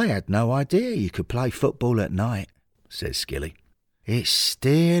 1920s, I had no idea you could play football at night," says Skilly. "It's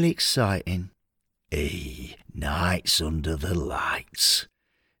still exciting. Nights under the lights.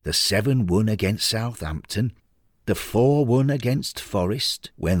 The 7-1 against Southampton, the 4-1 against Forest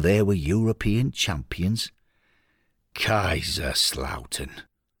when they were European champions. Kaiserslautern.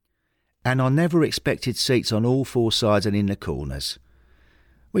 And I never expected seats on all four sides and in the corners.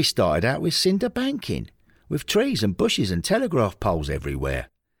 We started out with cinder banking, with trees and bushes and telegraph poles everywhere.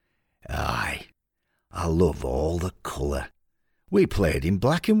 Aye, I love all the colour. We played in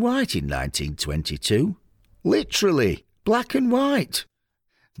black and white in 1922. Literally, black and white.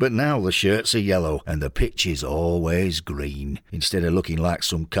 But now the shirts are yellow and the pitch is always green, instead of looking like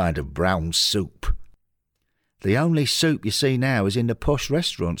some kind of brown soup. The only soup you see now is in the posh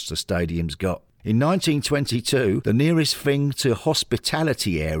restaurants the stadium's got. In 1922, the nearest thing to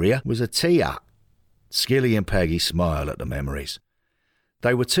hospitality area was a tea hut." Skilly and Peggy smile at the memories.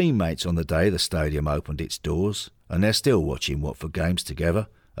 They were teammates on the day the stadium opened its doors, and they're still watching Watford games together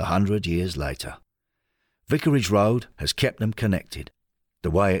 100 years later. Vicarage Road has kept them connected, the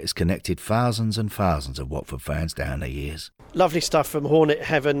way it has connected thousands and thousands of Watford fans down the years. Lovely stuff from Hornet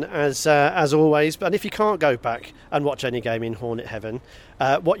Heaven as always. And if you can't go back and watch any game in Hornet Heaven,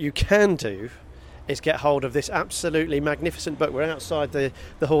 what you can do is get hold of this absolutely magnificent book. We're outside the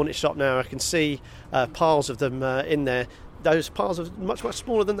Hornet shop now. I can see piles of them in there. Those piles are much, much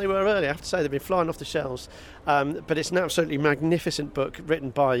smaller than they were earlier. I have to say, they've been flying off the shelves. But it's an absolutely magnificent book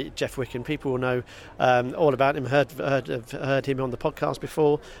written by Jeff Wickham. People will know all about him, heard him on the podcast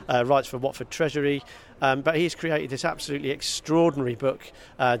before, writes for Watford Treasury. But he's created this absolutely extraordinary book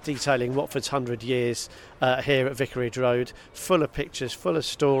detailing Watford's 100 years here at Vicarage Road, full of pictures, full of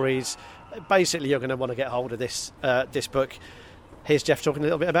stories. Basically, you're going to want to get hold of this book. Here's Jeff talking a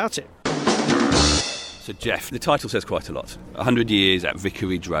little bit about it. So Jeff, the title says quite a lot. 100 years at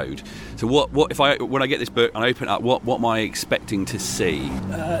Vicarage Road. So what if when I get this book and I open it up, what am I expecting to see?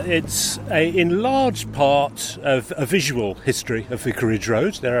 It's in large part a visual history of Vicarage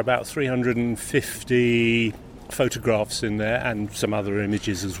Road. There are about 350 photographs in there and some other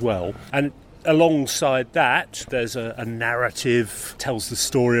images as well. And alongside that, there's a narrative, tells the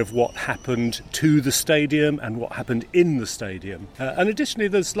story of what happened to the stadium and what happened in the stadium. And additionally,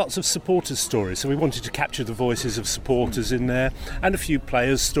 there's lots of supporters' stories. So we wanted to capture the voices of supporters in there and a few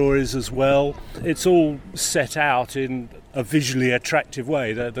players' stories as well. It's all set out in a visually attractive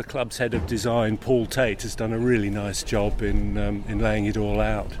way. The club's head of design, Paul Tate, has done a really nice job in laying it all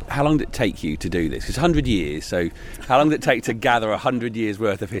out. How long did it take you to do this? It's 100 years, so how long did it take to gather 100 years'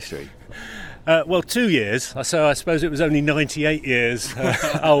 worth of history? Well, 2 years, so I suppose it was only 98 years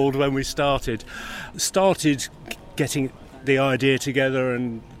old when we started. Started getting the idea together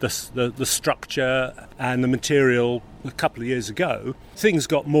and the structure and the material a couple of years ago, things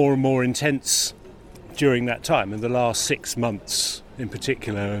got more and more intense during that time. In the last 6 months in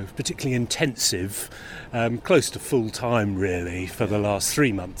particular, particularly intensive, close to full time really for the last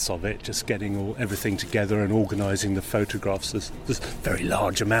 3 months of it, just getting everything together and organising the photographs. There's a very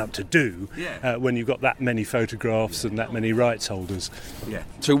large amount to do when you've got that many photographs and that many rights holders. Yeah.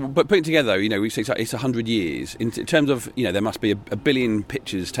 So, but putting together, we say it's 100 years. In terms of, there must be a billion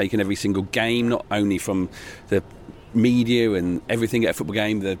pictures taken every single game, not only from the media and everything at a football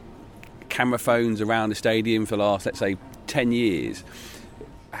game, the camera phones around the stadium for the last, let's say, 10 years.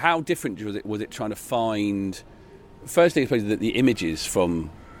 How different was it trying to find, firstly, I suppose, the images from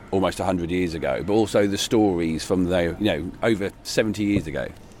almost 100 years ago, but also the stories from over 70 years ago?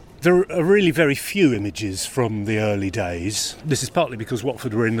 There are really very few images from the early days. This is partly because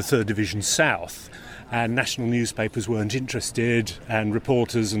Watford were in the 3rd Division South, and national newspapers weren't interested, and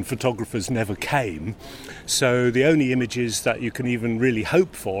reporters and photographers never came. So the only images that you can even really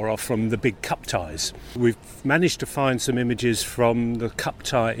hope for are from the big cup ties. We've managed to find some images from the cup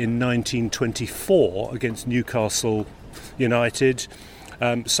tie in 1924 against Newcastle United,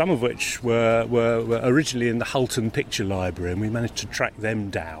 some of which were originally in the Hulton Picture Library, and we managed to track them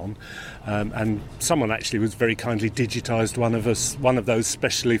down. And someone actually was very kindly digitised one of those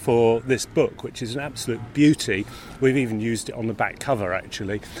specially for this book, which is an absolute beauty. We've even used it on the back cover,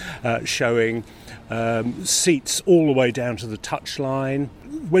 actually, showing seats all the way down to the touchline.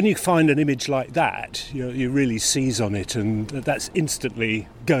 When you find an image like that, you really seize on it, and that's instantly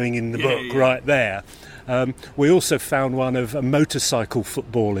going in the book right there. We also found one of a motorcycle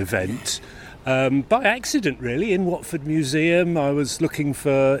football event, by accident really, in Watford Museum. I was looking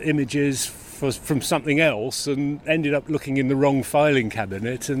for images from something else and ended up looking in the wrong filing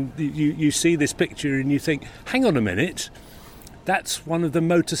cabinet, and you see this picture and you think, hang on a minute, that's one of the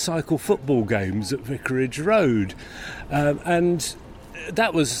motorcycle football games at Vicarage Road. And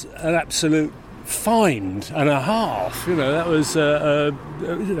that was an absolute find and a half. That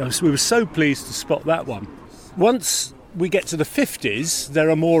was we were so pleased to spot that one. Once we get to the 50s, there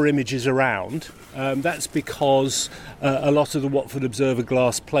are more images around. That's because a lot of the Watford Observer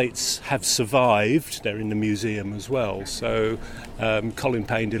glass plates have survived. They're in the museum as well. So Colin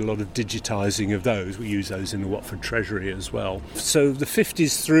Payne did a lot of digitising of those. We use those in the Watford Treasury as well. So the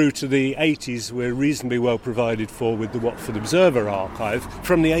 50s through to the 80s we're reasonably well provided for with the Watford Observer archive.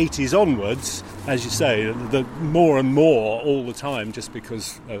 From the 80s onwards, as you say, the more and more all the time, just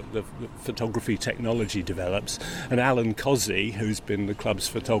because the photography technology develops. And Alan Cozzi, who's been the club's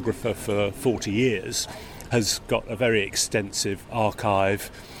photographer for 40 years, has got a very extensive archive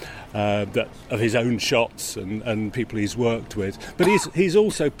of his own shots and people he's worked with. But he's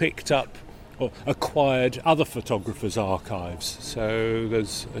also picked up or acquired other photographers' archives. So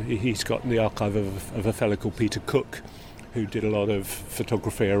he's got the archive of a fellow called Peter Cook, who did a lot of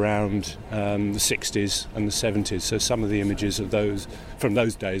photography around the 60s and the 70s. So some of the images of those from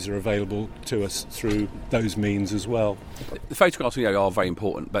those days are available to us through those means as well. The photographs are very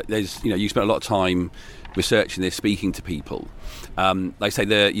important, but there's you spent a lot of time researching this, speaking to people. Like I say,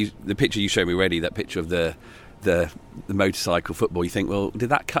 the picture you showed me already, that picture of the motorcycle football, you think, well, did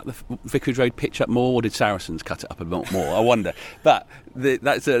that cut the Vicarage Road pitch up more, or did Saracens cut it up a lot more? I wonder. But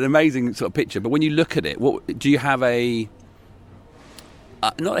that's an amazing sort of picture. But when you look at it, what do you have a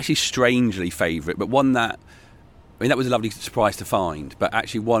not actually strangely favourite, but one that, that was a lovely surprise to find, but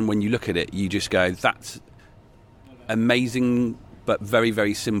actually one when you look at it, you just go, that's amazing, but very,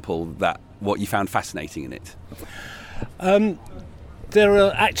 very simple, that what you found fascinating in it? There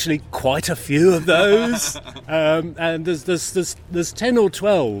are actually quite a few of those, and there's 10 or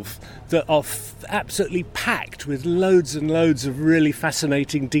 12 that are absolutely packed with loads and loads of really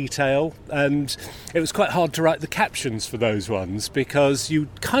fascinating detail, and it was quite hard to write the captions for those ones because you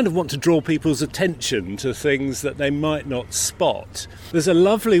kind of want to draw people's attention to things that they might not spot. There's a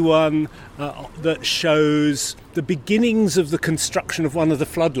lovely one that shows the beginnings of the construction of one of the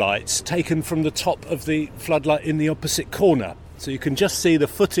floodlights taken from the top of the floodlight in the opposite corner. So you can just see the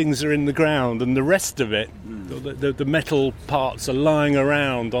footings are in the ground, and the rest of it, the metal parts, are lying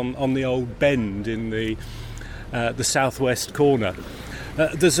around on the old bend in the southwest corner.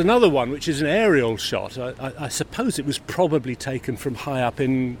 There's another one which is an aerial shot. I suppose it was probably taken from high up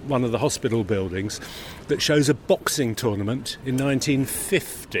in one of the hospital buildings, that shows a boxing tournament in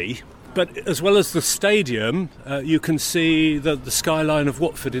 1950. But as well as the stadium, you can see the skyline of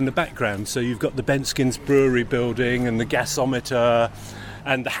Watford in the background. So you've got the Benskins Brewery building and the gasometer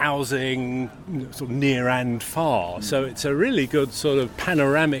and the housing sort of near and far. So it's a really good sort of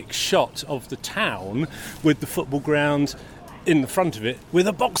panoramic shot of the town with the football ground in the front of it with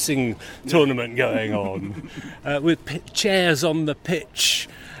a boxing tournament going on, with chairs on the pitch.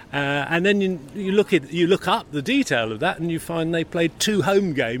 And then you look up the detail of that, and you find they played 2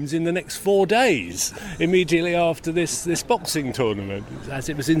 home games in the next 4 days immediately after this boxing tournament, as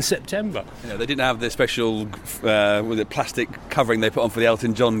it was in September. Yeah, they didn't have the special plastic covering they put on for the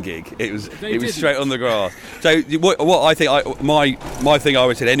Elton John gig. It was straight on the grass. So what I think, my thing I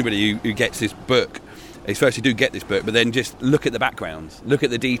would say to anybody who gets this book is, firstly, do get this book, but then just look at the backgrounds, look at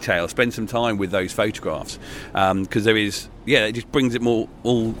the detail, spend some time with those photographs, because there is, it just brings it more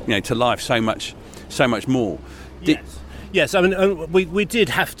to life so much more. Yes. I mean, we did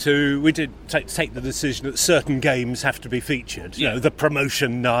take the decision that certain games have to be featured. You know, the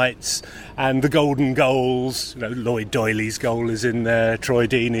promotion nights and the golden goals. You know, Lloyd Doyley's goal is in there. Troy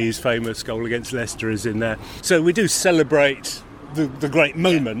Deeney's famous goal against Leicester is in there. So we do celebrate the great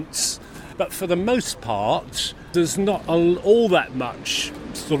moments. But for the most part, there's not all that much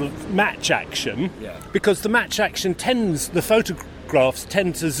sort of match action, because the match action the photographs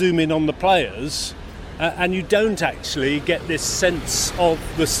tend to zoom in on the players, and you don't actually get this sense of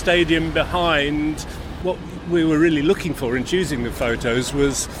the stadium behind. What we were really looking for in choosing the photos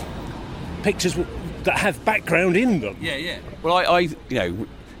was pictures that have background in them. Yeah. Well, I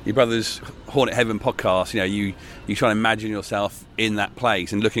your brother's Hornet Heaven podcast, you try and imagine yourself in that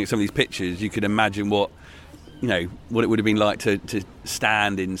place, and looking at some of these pictures, you could imagine what it would have been like to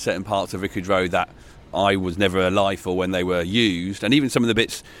stand in certain parts of Vicarage Road that I was never alive for when they were used, and even some of the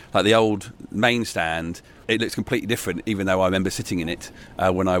bits like the old main stand, it looks completely different, even though I remember sitting in it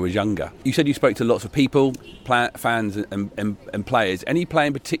when I was younger. You said you spoke to lots of people, fans and players. Any player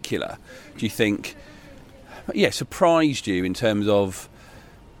in particular do you think surprised you in terms of,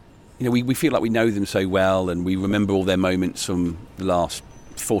 we feel like we know them so well and we remember all their moments from the last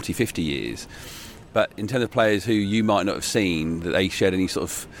 40, 50 years. But in terms of players who you might not have seen, that they shared any sort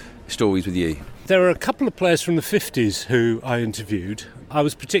of stories with you? There are a couple of players from the 50s who I interviewed. I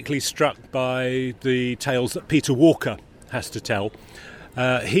was particularly struck by the tales that Peter Walker has to tell.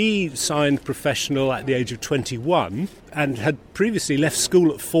 He signed professional at the age of 21 and had previously left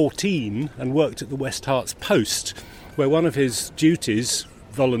school at 14 and worked at the West Herts Post, where one of his duties,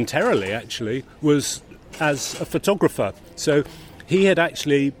 voluntarily actually, was as a photographer. So he had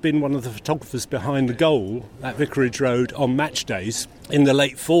actually been one of the photographers behind the goal at Vicarage Road on match days in the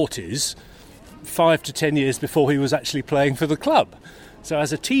late 40s, 5 to 10 years before he was actually playing for the club. So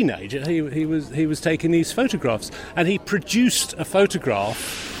as a teenager, he was taking these photographs, and he produced a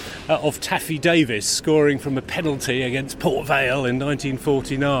photograph of Taffy Davis scoring from a penalty against Port Vale in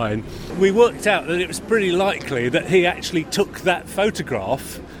 1949. We worked out that it was pretty likely that he actually took that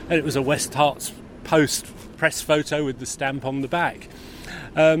photograph, and it was a West Herts Post press photo with the stamp on the back.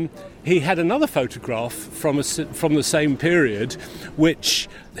 He had another photograph from the same period, which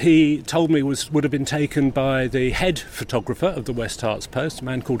he told me would have been taken by the head photographer of the West Herts Post, a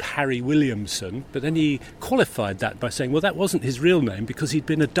man called Harry Williamson. But then he qualified that by saying, well, that wasn't his real name because he'd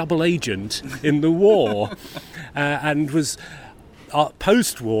been a double agent in the war and was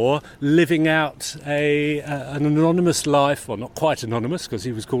post-war living out an anonymous life, well, not quite anonymous because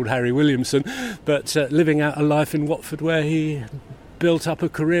he was called Harry Williamson, but living out a life in Watford where he built up a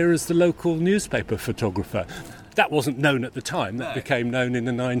career as the local newspaper photographer. That wasn't known at the time. That became known in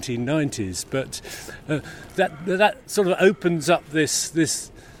the 1990s. But that sort of opens up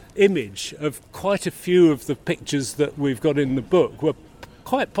this image of quite a few of the pictures that we've got in the book were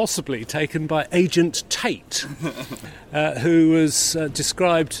quite possibly taken by Agent Tate, who was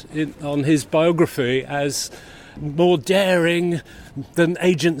described on his biography as more daring than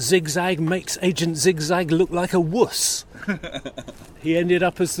Agent Zigzag, makes Agent Zigzag look like a wuss. He ended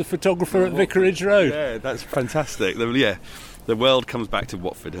up as the photographer at Vicarage Road. Yeah, that's fantastic. The world comes back to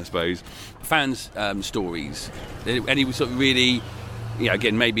Watford, I suppose. Fans' stories, any sort of really,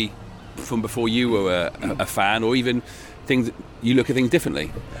 again, maybe from before you were a fan, or even things, you look at things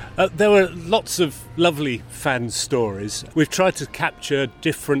differently? There were lots of lovely fan stories. We've tried to capture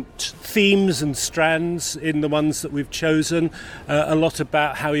different themes and strands in the ones that we've chosen. A lot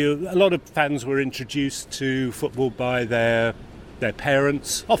about how a lot of fans were introduced to football by their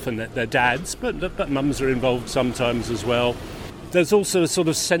parents, often their dads, but mums are involved sometimes as well. There's also a sort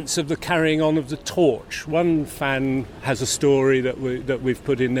of sense of the carrying on of the torch. One fan has a story that we've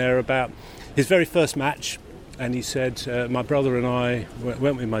put in there about his very first match. And he said, my brother and I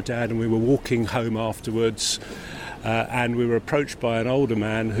went with my dad and we were walking home afterwards and we were approached by an older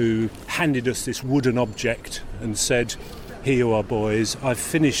man who handed us this wooden object and said, here you are, boys, I've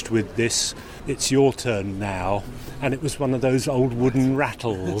finished with this, it's your turn now. And it was one of those old wooden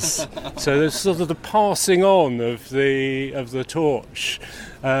rattles. So there's sort of the passing on of the torch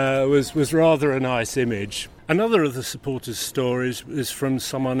was rather a nice image. Another of the supporters' stories is from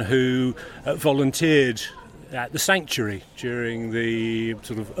someone who volunteered at the Sanctuary during the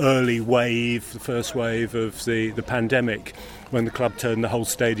sort of early wave, the first wave of the pandemic, when the club turned the whole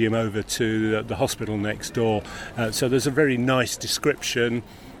stadium over to the hospital next door. So there's a very nice description,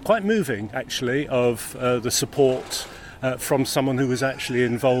 quite moving actually, of the support from someone who was actually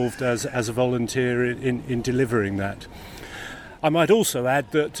involved as a volunteer in delivering that. I might also add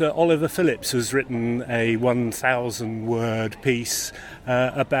that Oliver Phillips has written a 1,000-word piece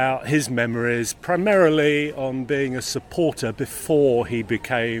about his memories, primarily on being a supporter before he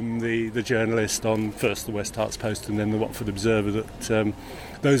became the journalist on first the West Herts Post and then the Watford Observer that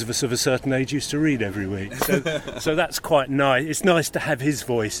those of us of a certain age used to read every week. So that's quite nice. It's nice to have his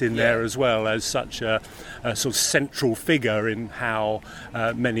voice in there as well as such a sort of central figure in how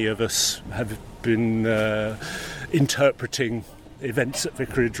many of us have been interpreting events at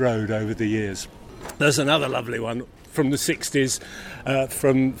Vicarage Road over the years. There's another lovely one from the 60s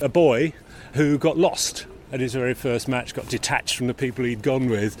from a boy who got lost at his very first match, got detached from the people he'd gone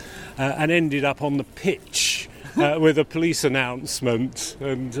with and ended up on the pitch with a police announcement,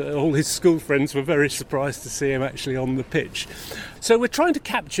 and all his school friends were very surprised to see him actually on the pitch. So we're trying to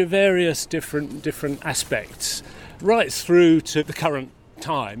capture various different aspects right through to the current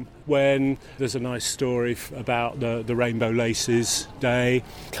time, when there's a nice story about the Rainbow Laces Day.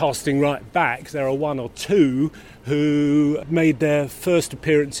 Casting right back, there are one or two who made their first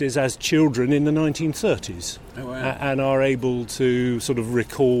appearances as children in the 1930s. Oh, wow. And are able to sort of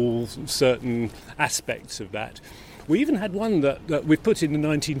recall certain aspects of that. We even had one that we put in the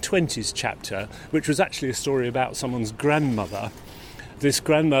 1920s chapter, which was actually a story about someone's grandmother. This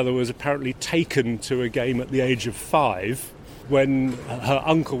grandmother was apparently taken to a game at the age of 5 when her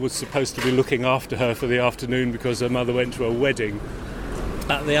uncle was supposed to be looking after her for the afternoon because her mother went to a wedding.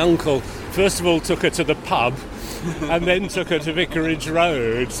 The uncle first of all took her to the pub and then took her to Vicarage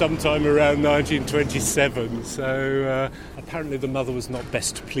Road sometime around 1927. So apparently the mother was not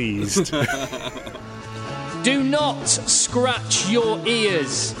best pleased. Do not scratch your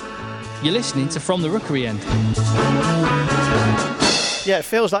ears. You're listening to From the Rookery End. Yeah, it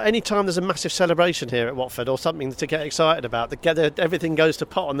feels like any time there's a massive celebration here at Watford or something to get excited about, everything goes to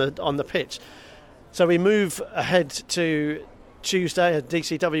pot on the pitch. So we move ahead to Tuesday, and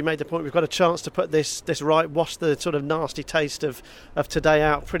DCW made the point we've got a chance to put this right, wash the sort of nasty taste of today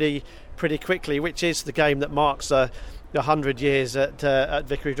out pretty quickly, which is the game that marks 100 years at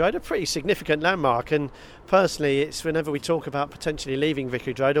Vicarage Road, a pretty significant landmark. And personally, it's whenever we talk about potentially leaving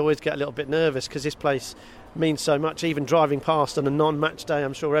Vicarage Road, I always get a little bit nervous because this place means so much. Even driving past on a non-match day,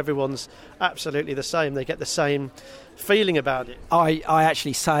 I'm sure everyone's absolutely the same. They get the same feeling about it. I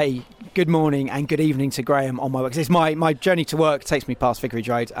actually say good morning and good evening to Graham on my work. It's my journey to work takes me past Vicarage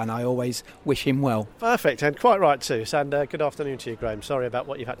Road, and I always wish him well. Perfect, and quite right too. And good afternoon to you, Graham. Sorry about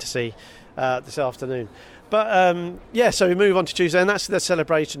what you've had to see this afternoon. But so we move on to Tuesday, and that's the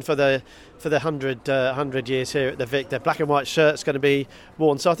celebration for the 100 years here at the Vic. The black and white shirt's going to be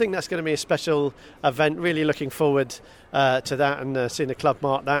worn, so I think that's going to be a special event. Really looking forward to that and seeing the club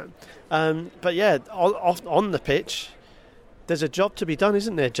mark that. But yeah, on the pitch, there's a job to be done,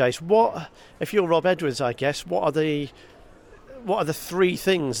 isn't there, Jace? What, if you're Rob Edwards, I guess, what are the 3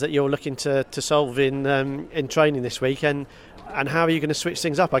 things that you're looking to solve in training this week, and how are you going to switch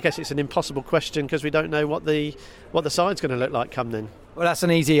things up? I guess it's an impossible question because we don't know what the side's going to look like come then. Well, that's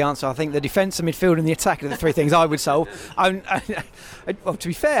an easy answer. I think the defence, the midfield and the attack are the 3 things I would solve. Well, to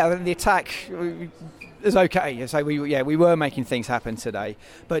be fair, I think the attack is okay. So we were making things happen today,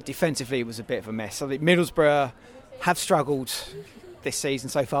 but defensively it was a bit of a mess. I think Middlesbrough have struggled this season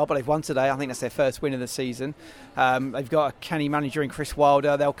so far, but they've won today. I think that's their first win of the season. They've got a canny manager in Chris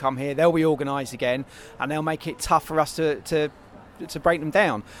Wilder. They'll come here, they'll be organised again, and they'll make it tough for us to break them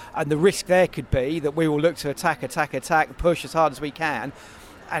down. And the risk there could be that we will look to attack, push as hard as we can.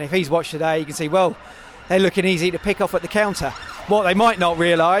 And if he's watched today, you can see, well, they're looking easy to pick off at the counter. What they might not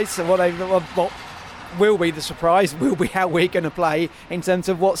realise, and what will be the surprise, will be how we're going to play in terms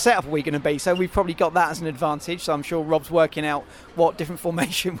of what setup we're going to be. So we've probably got that as an advantage. So I'm sure Rob's working out what different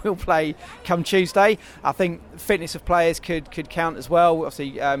formation we'll play come Tuesday. I think fitness of players could count as well.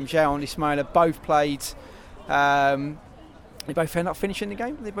 Obviously, João and Ismail have both played. They both end up finishing the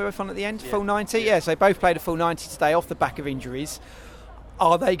game. They both on at the end, full 90. Yeah, so they both played a full 90 today off the back of injuries.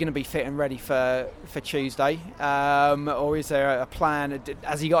 Are they going to be fit and ready for Tuesday? Or is there a plan?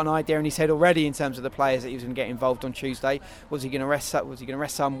 Has he got an idea in his head already in terms of the players that he was going to get involved on Tuesday? Was he going to rest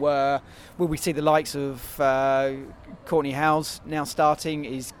some? Will we see the likes of Courtney Howes now starting?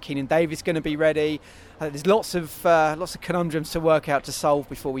 Is Keenan Davis going to be ready? There's lots of conundrums to work out to solve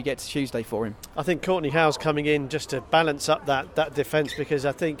before we get to Tuesday for him. I think Courtney Howes coming in just to balance up that defence, because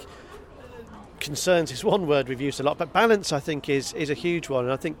I think concerns is one word we've used a lot, but balance I think is a huge one.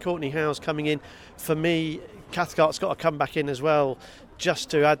 And I think Courtney Howes coming in, for me, Cathcart's got to come back in as well, just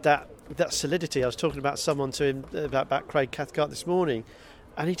to add that solidity. I was talking about someone to him about Craig Cathcart this morning,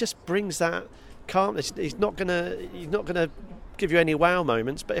 and he just brings that calmness. He's not gonna give you any wow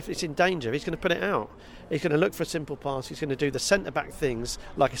moments, but if it's in danger, he's going to put it out. He's going to look for a simple pass. He's going to do the centre-back things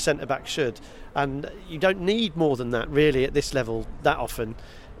like a centre-back should, and you don't need more than that really at this level that often.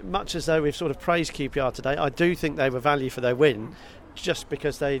 Much as though we've sort of praised QPR today, I do think they were value for their win, just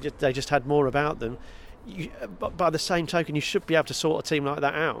because they just had more about them. But by the same token, you should be able to sort a team like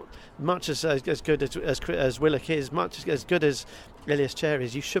that out. Much as good as Willock is, much as good as Elias Chair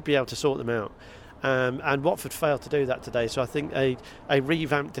is, you should be able to sort them out. And Watford failed to do that today. So I think a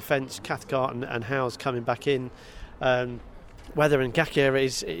revamped defence, Cathcart and Howes coming back in. Whether Ngakia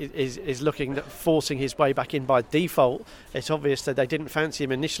is looking at forcing his way back in by default. It's obvious that they didn't fancy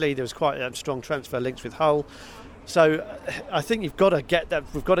him initially. There was quite strong transfer links with Hull. So I think we've got to get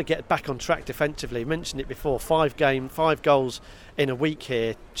back on track defensively. I mentioned it before, 5 goals in a week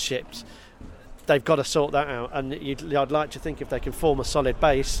here, shipped. They've got to sort that out, and I'd like to think if they can form a solid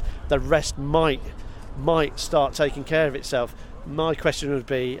base, the rest might start taking care of itself. My question would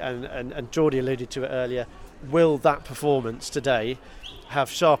be, and Geordie alluded to it earlier, will that performance today have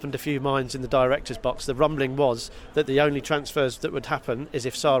sharpened a few minds in the director's box? The rumbling was that the only transfers that would happen is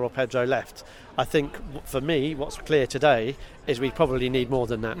if Sarr or Pedro left. I think for me, what's clear today is we probably need more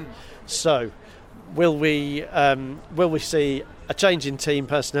than that. So, will we see a change in team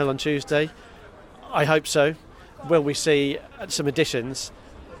personnel on Tuesday? I hope so. Will we see some additions?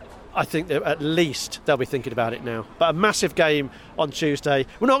 I think that at least they'll be thinking about it now. But a massive game on Tuesday.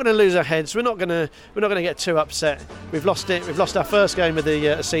 We're not going to lose our heads. We're not going to get too upset. We've lost it. We've lost our first game of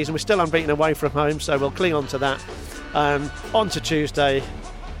the season. We're still unbeaten away from home, so we'll cling on to that. On to Tuesday.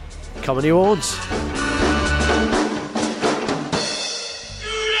 Come on, you Horns.